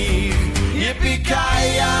saved.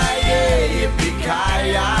 Yippee-ki-yi-yi,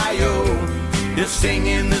 yippee-ki-yi-yo. He'll sing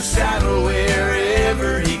in the saddle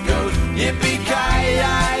wherever he goes.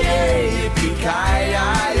 Yippee-ki-yi-yi,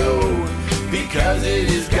 yippee-ki-yi-yo. Because it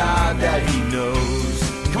is God that he knows.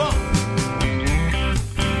 Come on!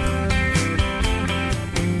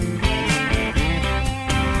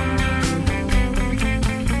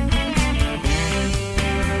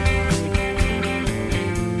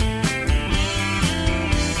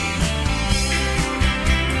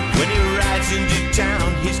 When he rides into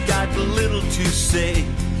town, he's got little to say.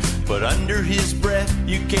 But under his breath,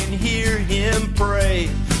 you can hear him pray.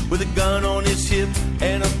 With a gun on his hip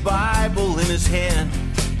and a Bible in his hand,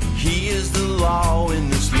 he is the law in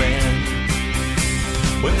this land.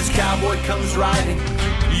 When this cowboy comes riding,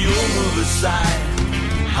 you'll move aside.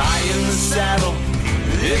 High in the saddle,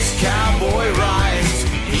 this cowboy rides.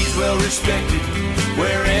 He's well respected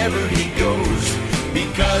wherever he goes,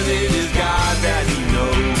 because it is God that he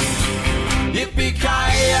knows.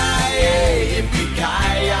 Yippee-ki-yi-yi,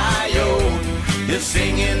 yippee-ki-yi-yo. He'll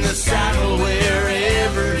sing in the saddle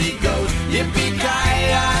wherever he goes.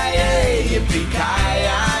 Yippee-ki-yi-yi,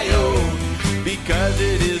 yippee-ki-yi-yo. Because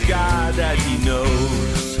it is God that he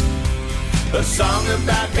knows. A song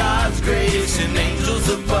about God's grace and angels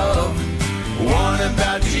above. One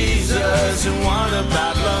about Jesus and one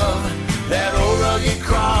about love. That old rugged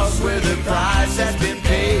cross where the price has been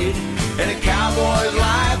paid. And a cowboy's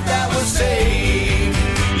life that was saved.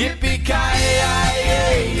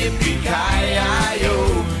 Yippee-ki-yi-yi, yippee-ki-yi-yo.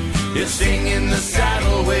 He'll sing in the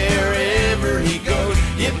saddle wherever he goes.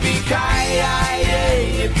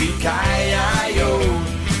 Yippee-ki-yi-yi, yippee-ki-yi-yo.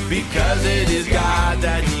 Because it is God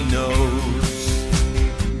that he knows.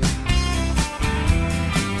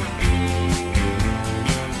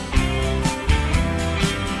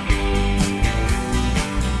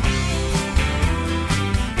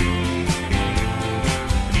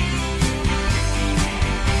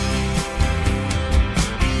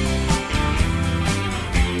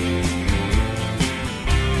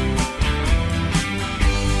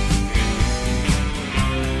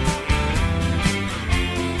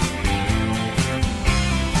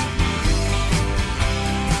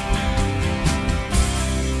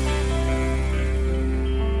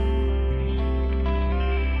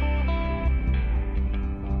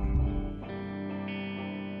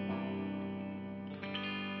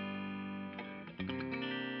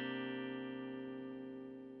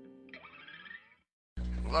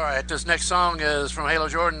 right, this next song is from Halo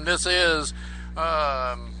Jordan. This is, well,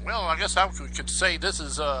 I guess I could say this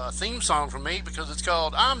is a theme song for me because it's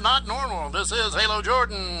called I'm Not Normal. This is Halo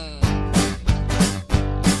Jordan.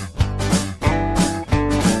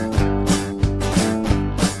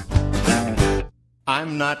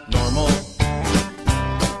 I'm not normal,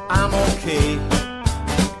 I'm okay.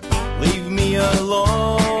 Leave me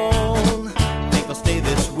alone, think I'll stay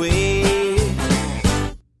this way.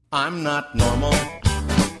 I'm not normal,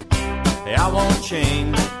 hey, I won't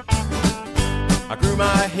change. I grew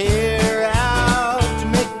my hair out to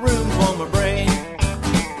make room for my brain.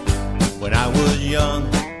 When I was young,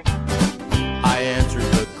 I answered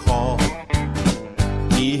the call.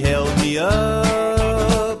 He held me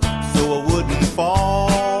up so I wouldn't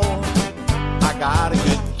fall. I got a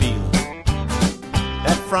good feeling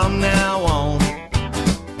that from now on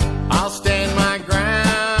I'll stand my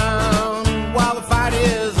ground while the fight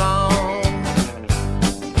is on.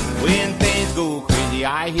 When things go crazy,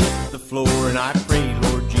 I hit the floor and I pray,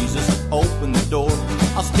 Lord Jesus, open the door.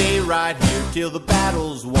 I'll stay right here till the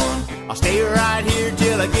battle's won. I'll stay right here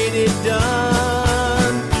till I get it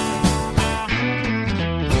done.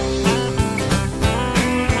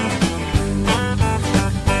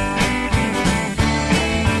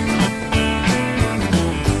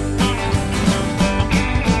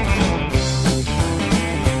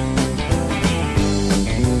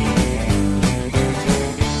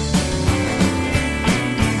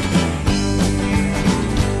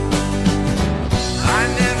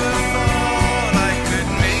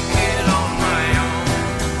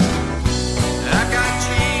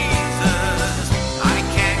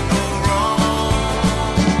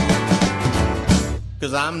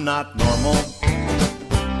 Cause I'm not normal,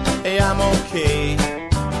 hey, I'm okay.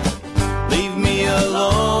 Leave me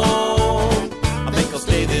alone, I think I'll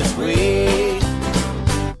stay this way.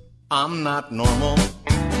 I'm not normal,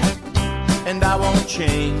 and I won't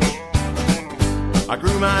change. I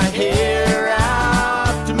grew my hair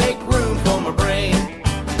out to make room for my brain.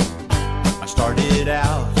 I started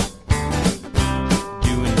out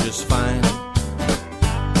doing just fine.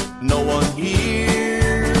 No one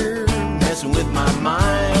here messing with my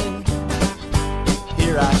mind.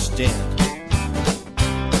 Here I stand,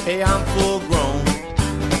 hey, I'm full grown,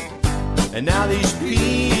 and now these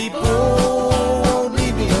people won't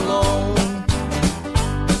leave me alone.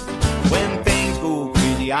 When things go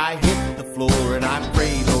crazy, I hit the floor and I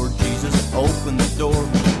pray, Lord Jesus, open the door.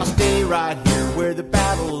 I'll stay right here where the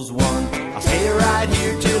battle's won. I'll stay right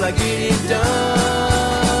here till I get it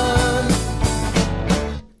done.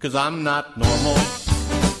 Cause I'm not normal,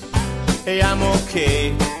 hey, I'm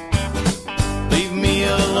okay. Leave me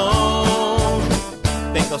alone,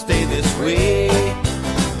 think I'll stay this way.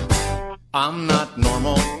 I'm not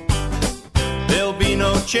normal, there'll be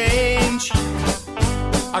no change.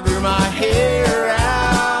 I grew my hair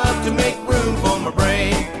out to make room for my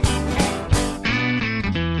brain.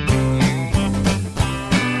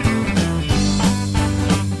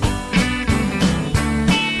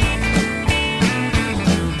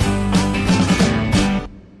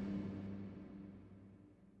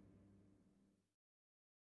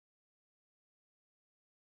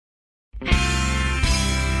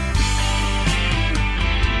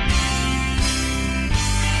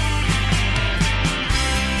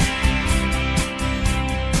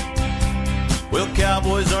 Well,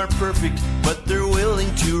 cowboys aren't perfect, but they're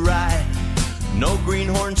willing to ride. No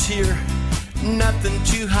greenhorns here, nothing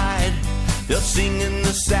to hide. They'll sing in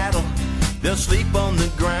the saddle, they'll sleep on the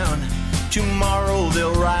ground. Tomorrow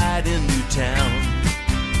they'll ride into town.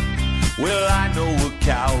 Well, I know a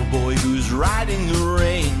cowboy who's riding the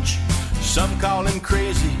range. Some call him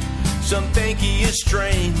crazy, some think he is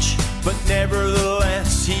strange, but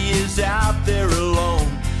nevertheless he is out there alone.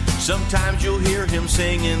 Sometimes you'll hear him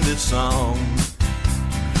singing this song,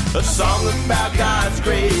 a song about God's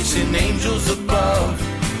grace and angels above,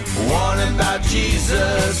 one about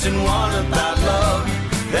Jesus and one about love.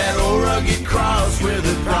 That old rugged cross where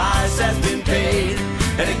the price has been paid,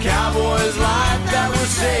 and a cowboy's life that was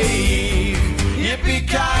saved.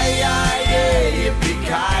 Yippee-ki-yi-yay,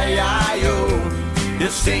 yippee-ki-yi-yo.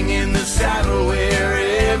 He'll sing in the saddle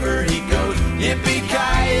wherever he goes.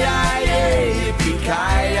 Yippee-ki-yi-yay,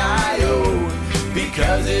 yippee-ki-yi-yo.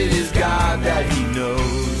 Because it is God that he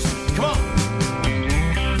knows. Come on!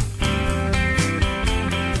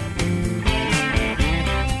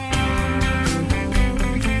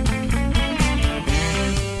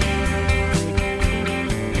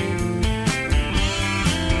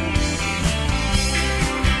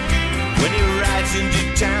 When he rides into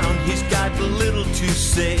town, he's got little to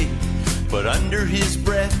say, but under his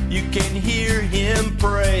breath you can hear him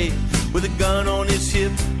pray. with a gun on his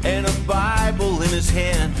hip and a Bible in his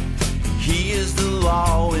hand. He is the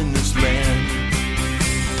law in this land.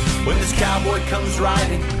 When this cowboy comes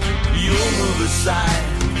riding, you'll move aside.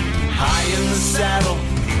 High in the saddle,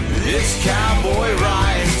 this cowboy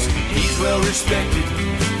rides. He's well respected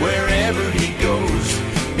wherever he goes,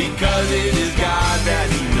 because it is God that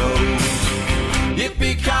he knows.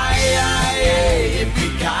 Yippee-ki-yay,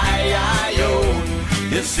 yippee-ki-yay-yo.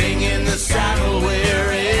 He'll sing in the saddle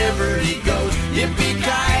wherever he goes.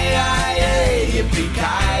 Yippee-ki-yay,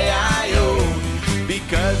 yippee-ki-yay-yo,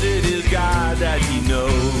 because it is God that he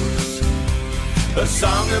knows. A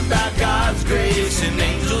song about God's grace and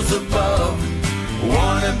angels above,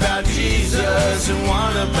 one about Jesus and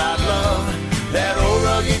one about love. That old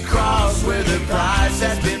rugged cross where the price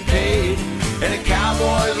has been paid, and a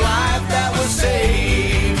cowboy's life that was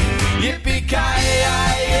saved.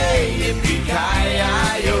 Yippee-ki-yay,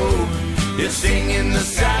 yippee-ki-yay-yo. He'll sing in the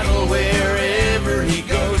saddle wherever he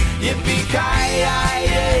goes.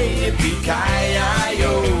 Yippee-ki-yay,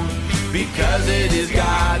 yippee-ki-yay-yo, because it is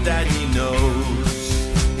God that he knows.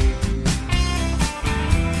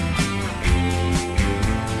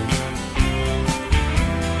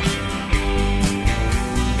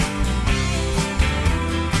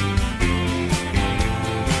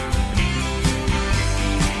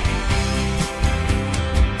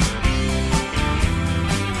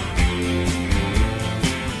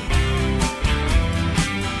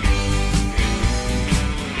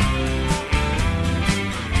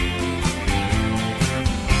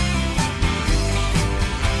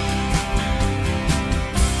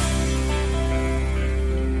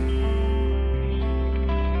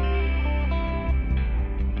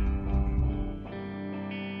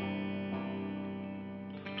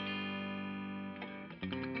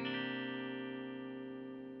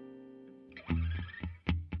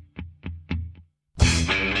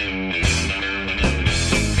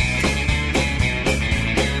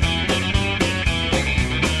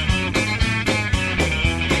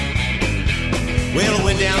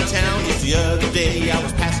 Downtown just the other day, I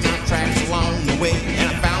was passing out tracks along the way, and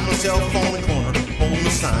I found myself on the corner holding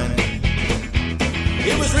the sign.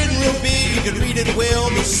 It was written real big, you could read it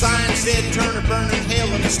well. The sign said turn or burn in hell,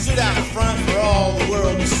 and it stood out in front for all the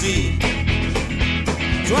world to see.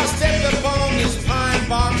 So I stepped up on this pine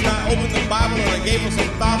box, and I opened the Bible, and I gave it some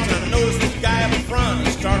thoughts, and I noticed this guy up front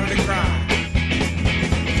and started to cry.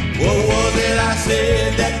 What was it I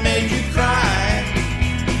said that made you cry?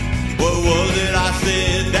 What was it I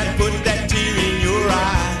said that put that tear in your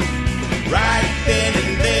eye? Right then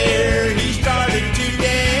and there, he started to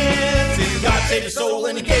dance, and God saved his soul,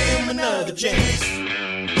 and he gave him another chance.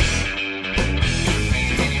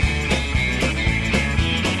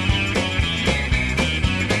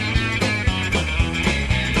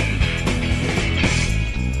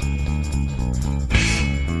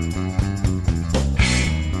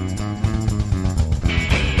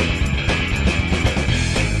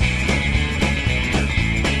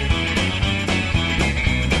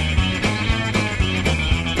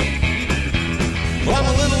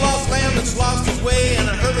 Lost his way, and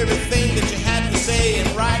I heard everything that you had to say, and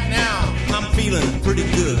right now I'm feeling pretty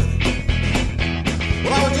good.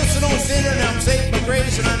 Well, I was just an old sinner, and I'm saved by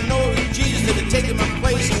grace, and I know it was Jesus that had taken my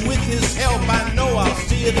place, and with his help I know I'll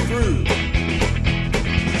see it through.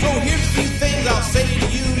 So here's a few things I'll say to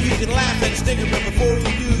you. You can laugh and snicker, but before you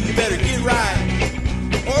do, you better get right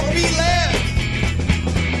or be left.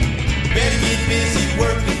 Better get busy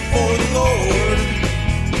working for the Lord,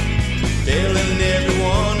 telling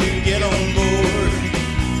everyone to get on board.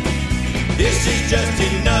 This is just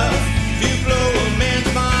enough to blow a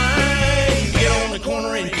man's mind. Get on the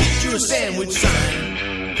corner and get you a sandwich sign.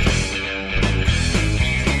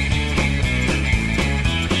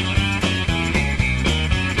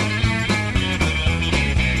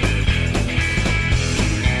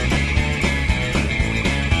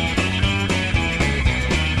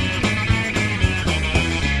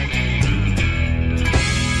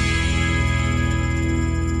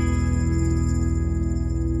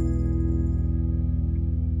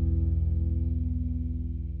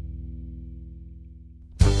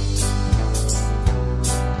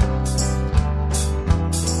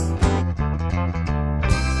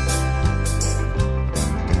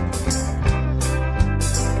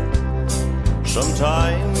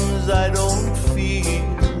 Sometimes I don't feel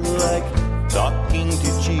like talking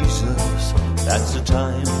to Jesus. That's the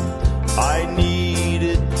time I need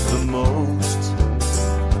it the most.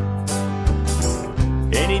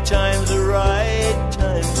 Anytime's the right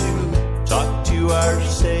time to talk to our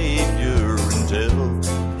Savior and tell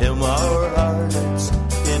Him our hearts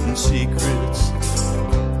and secrets.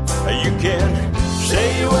 You can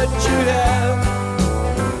say what you have,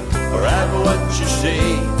 or have what you say.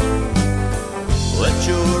 Let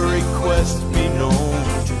your request be known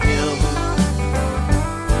to him.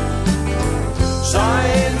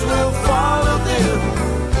 Signs will follow them,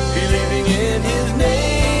 believing in his name.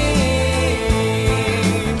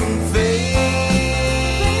 Faith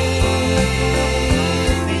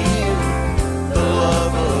in the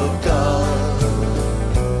love of God.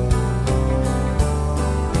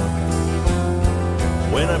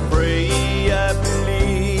 When I pray, I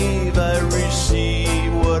believe I receive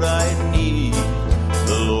what I need.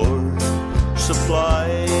 The Lord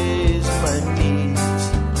supplies my needs.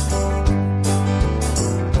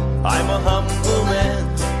 I'm a humble man,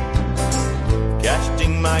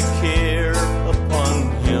 casting my care upon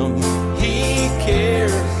him. He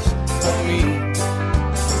cares for me.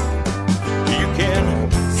 You can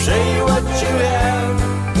say what you have,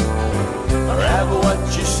 or have what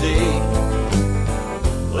you say.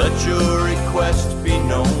 Let your request be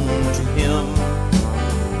known to him.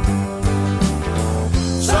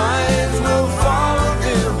 Signs will follow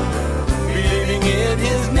them, believing in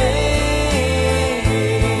his name.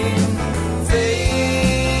 Faith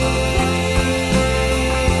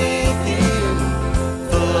in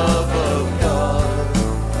the love of God.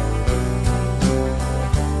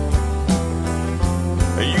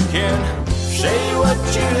 You can say what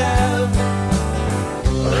you have,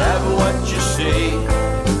 or have what you say.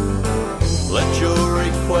 Let your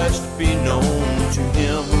request be known to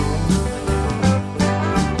him.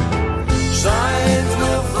 Signs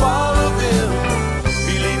will follow them,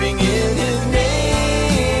 believing in his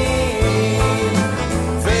name.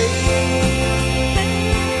 Faith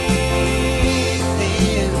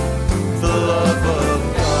in the love of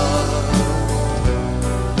God.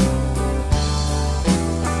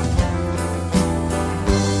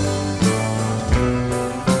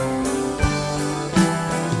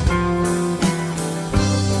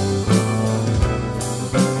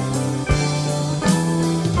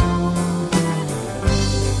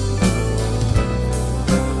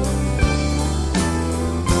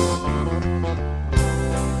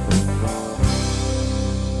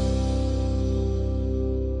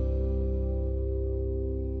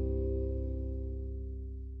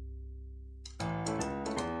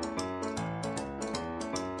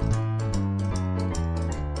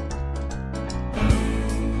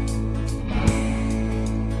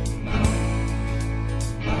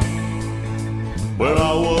 When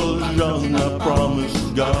I was young, I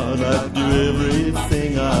promised God I'd do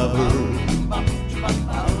everything I've heard.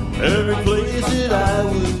 Every place that I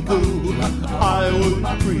would go, I would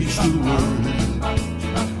preach the word.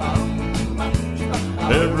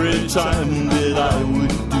 Every time that I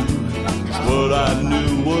would do what I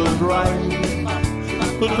knew was right,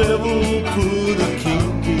 the devil put a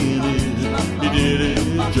kink in it. He did it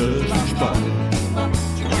just for spite.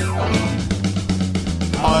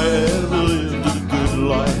 I have lived a good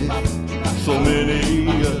life, so many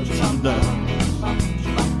ups and downs,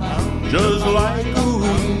 just like a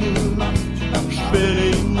wheel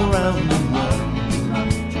spinning round and round.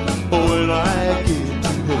 When I get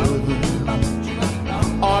to heaven,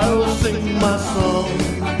 I'll sing my song,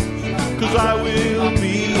 'cause I will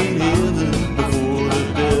be in heaven before the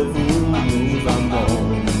devil knows I'm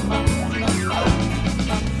gone.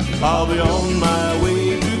 I'll be on my way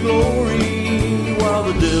to glory while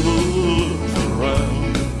the devil looks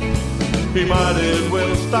around. He might as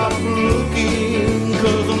well stop looking,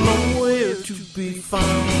 'cause I'm nowhere to be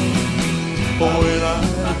found. When I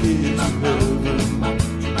get to heaven,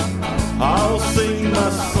 I'll sing my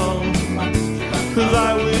song, 'cause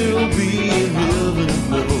I will be in heaven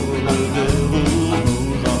before the devil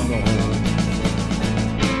knows I'm gone.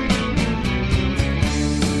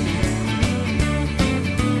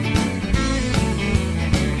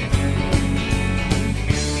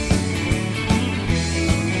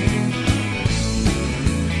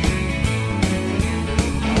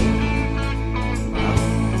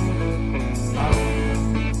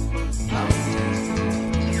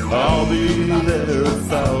 I'll be there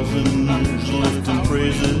 1,000 years lifting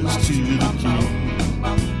praises to the King.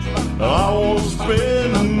 I won't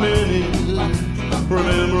spend a minute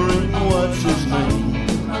remembering what's his name.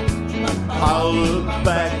 I'll look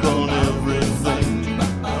back on everything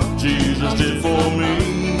Jesus did for me,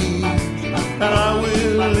 and I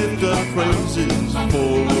will lift up praises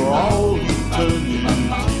for all eternity.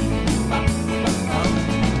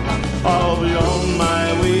 I'll be on my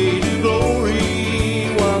way to glory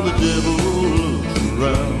while the devil looks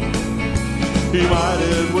around. He might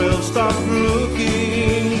as well stop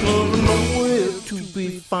looking, 'cause I'm nowhere to be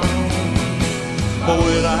found.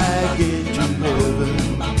 When I get to heaven,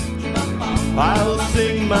 I'll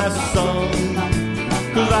sing my song,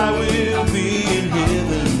 'cause I will be in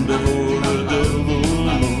heaven before the devil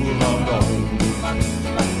knows I'm gone.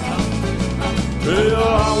 Well,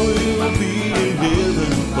 I will be in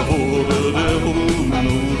heaven before the devil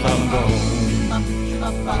knows I'm gone.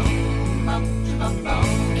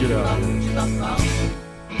 Get out of here. I'm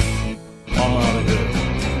out of here.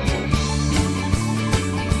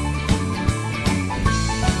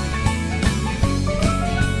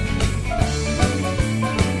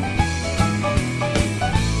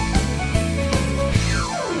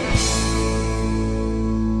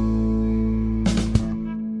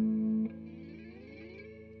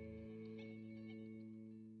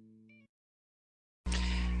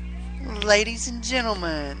 Ladies and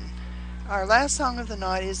gentlemen, our last song of the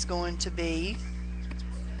night is going to be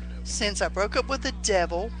Since I Broke Up With the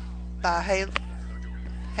Devil by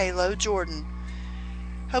Halo Jordan.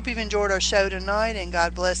 Hope you've enjoyed our show tonight, and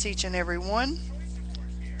God bless each and every one.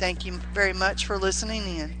 Thank you very much for listening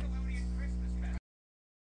in.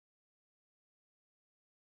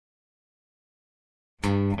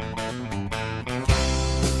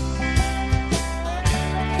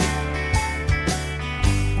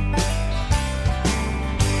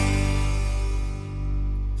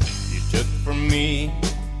 Me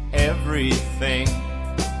everything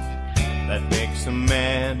that makes a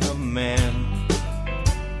man a man.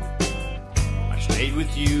 I stayed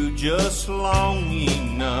with you just long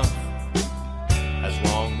enough, as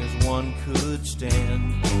long as one could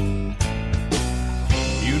stand.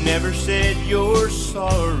 You never said you're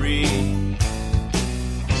sorry.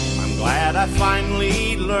 I'm glad I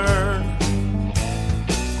finally learned.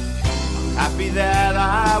 I'm happy that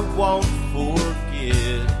I won't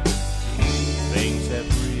forget. Things have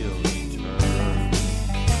really turned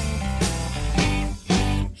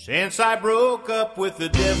since I broke up with the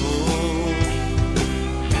devil.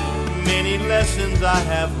 Many lessons I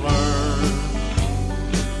have learned.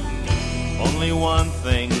 Only one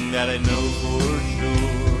thing that I know for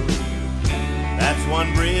sure, that's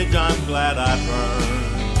one bridge I'm glad I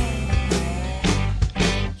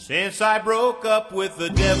burned. Since I broke up with the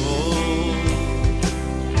devil,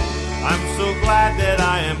 I'm so glad that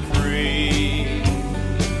I am free.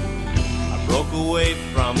 Broke away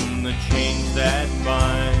from the chains that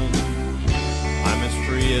bind. I'm as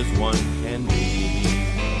free as one can be.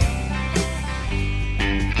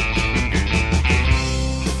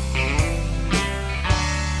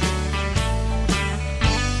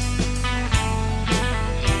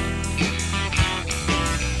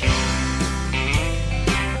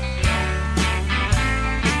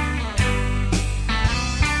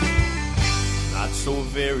 Not so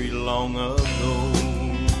very long ago,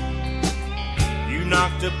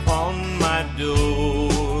 knocked upon my door.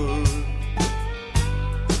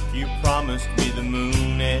 You promised me the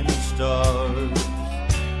moon and stars.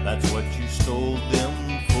 That's what you stole them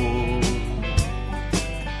for.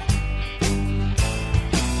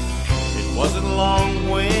 It wasn't long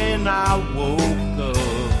when I woke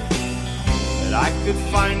up that I could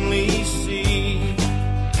finally see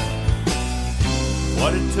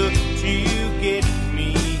what it took to get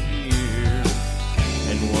me here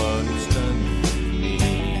and what it's done.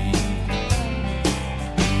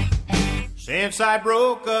 Since I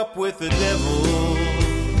broke up with the devil,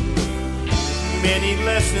 many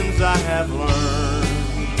lessons I have learned.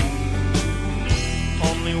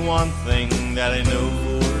 Only one thing that I know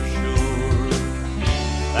for sure,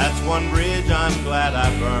 that's one bridge I'm glad I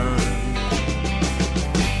burned.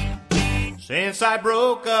 Since I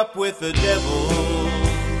broke up with the devil,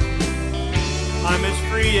 I'm as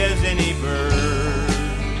free as any bird.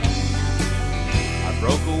 I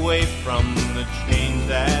broke away from the chains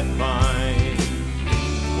that bind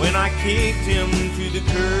when I kicked him to the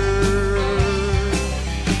curb.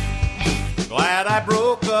 Glad I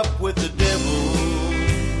broke up with the devil.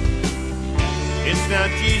 It's now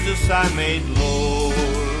Jesus I made Lord.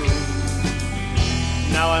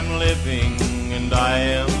 Now I'm living and I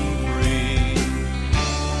am free.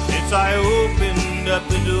 Since I opened up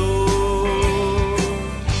the door,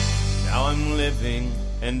 now I'm living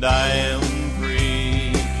and I am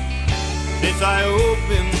free. Since I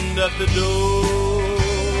opened up the door.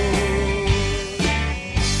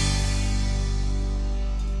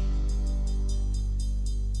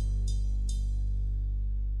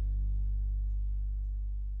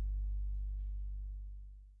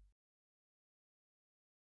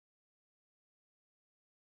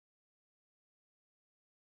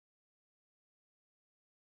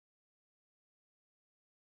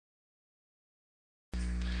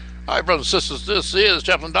 All right, brothers and sisters, this is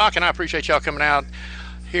Chaplain Doc, and I appreciate y'all coming out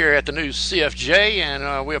here at the new CFJ,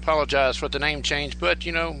 and we apologize for the name change, but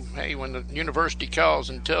you know, hey, when the university calls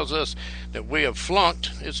and tells us that we have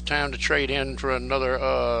flunked, it's time to trade in for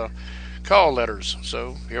another call letters.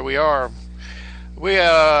 So here we are. We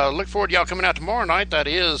look forward to y'all coming out tomorrow night. That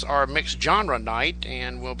is our mixed genre night,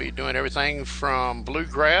 and we'll be doing everything from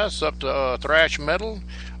bluegrass up to thrash metal,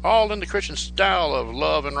 all in the Christian style of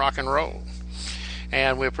love and rock and roll.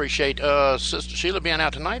 And we appreciate Sister Sheila being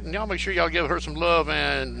out tonight, and y'all make sure y'all give her some love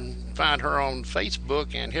and find her on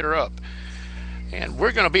Facebook and hit her up. And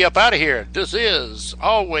we're going to be up out of here. This is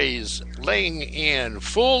Always Laying in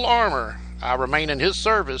Full Armor. I remain in his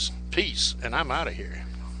service. Peace, and I'm out of here.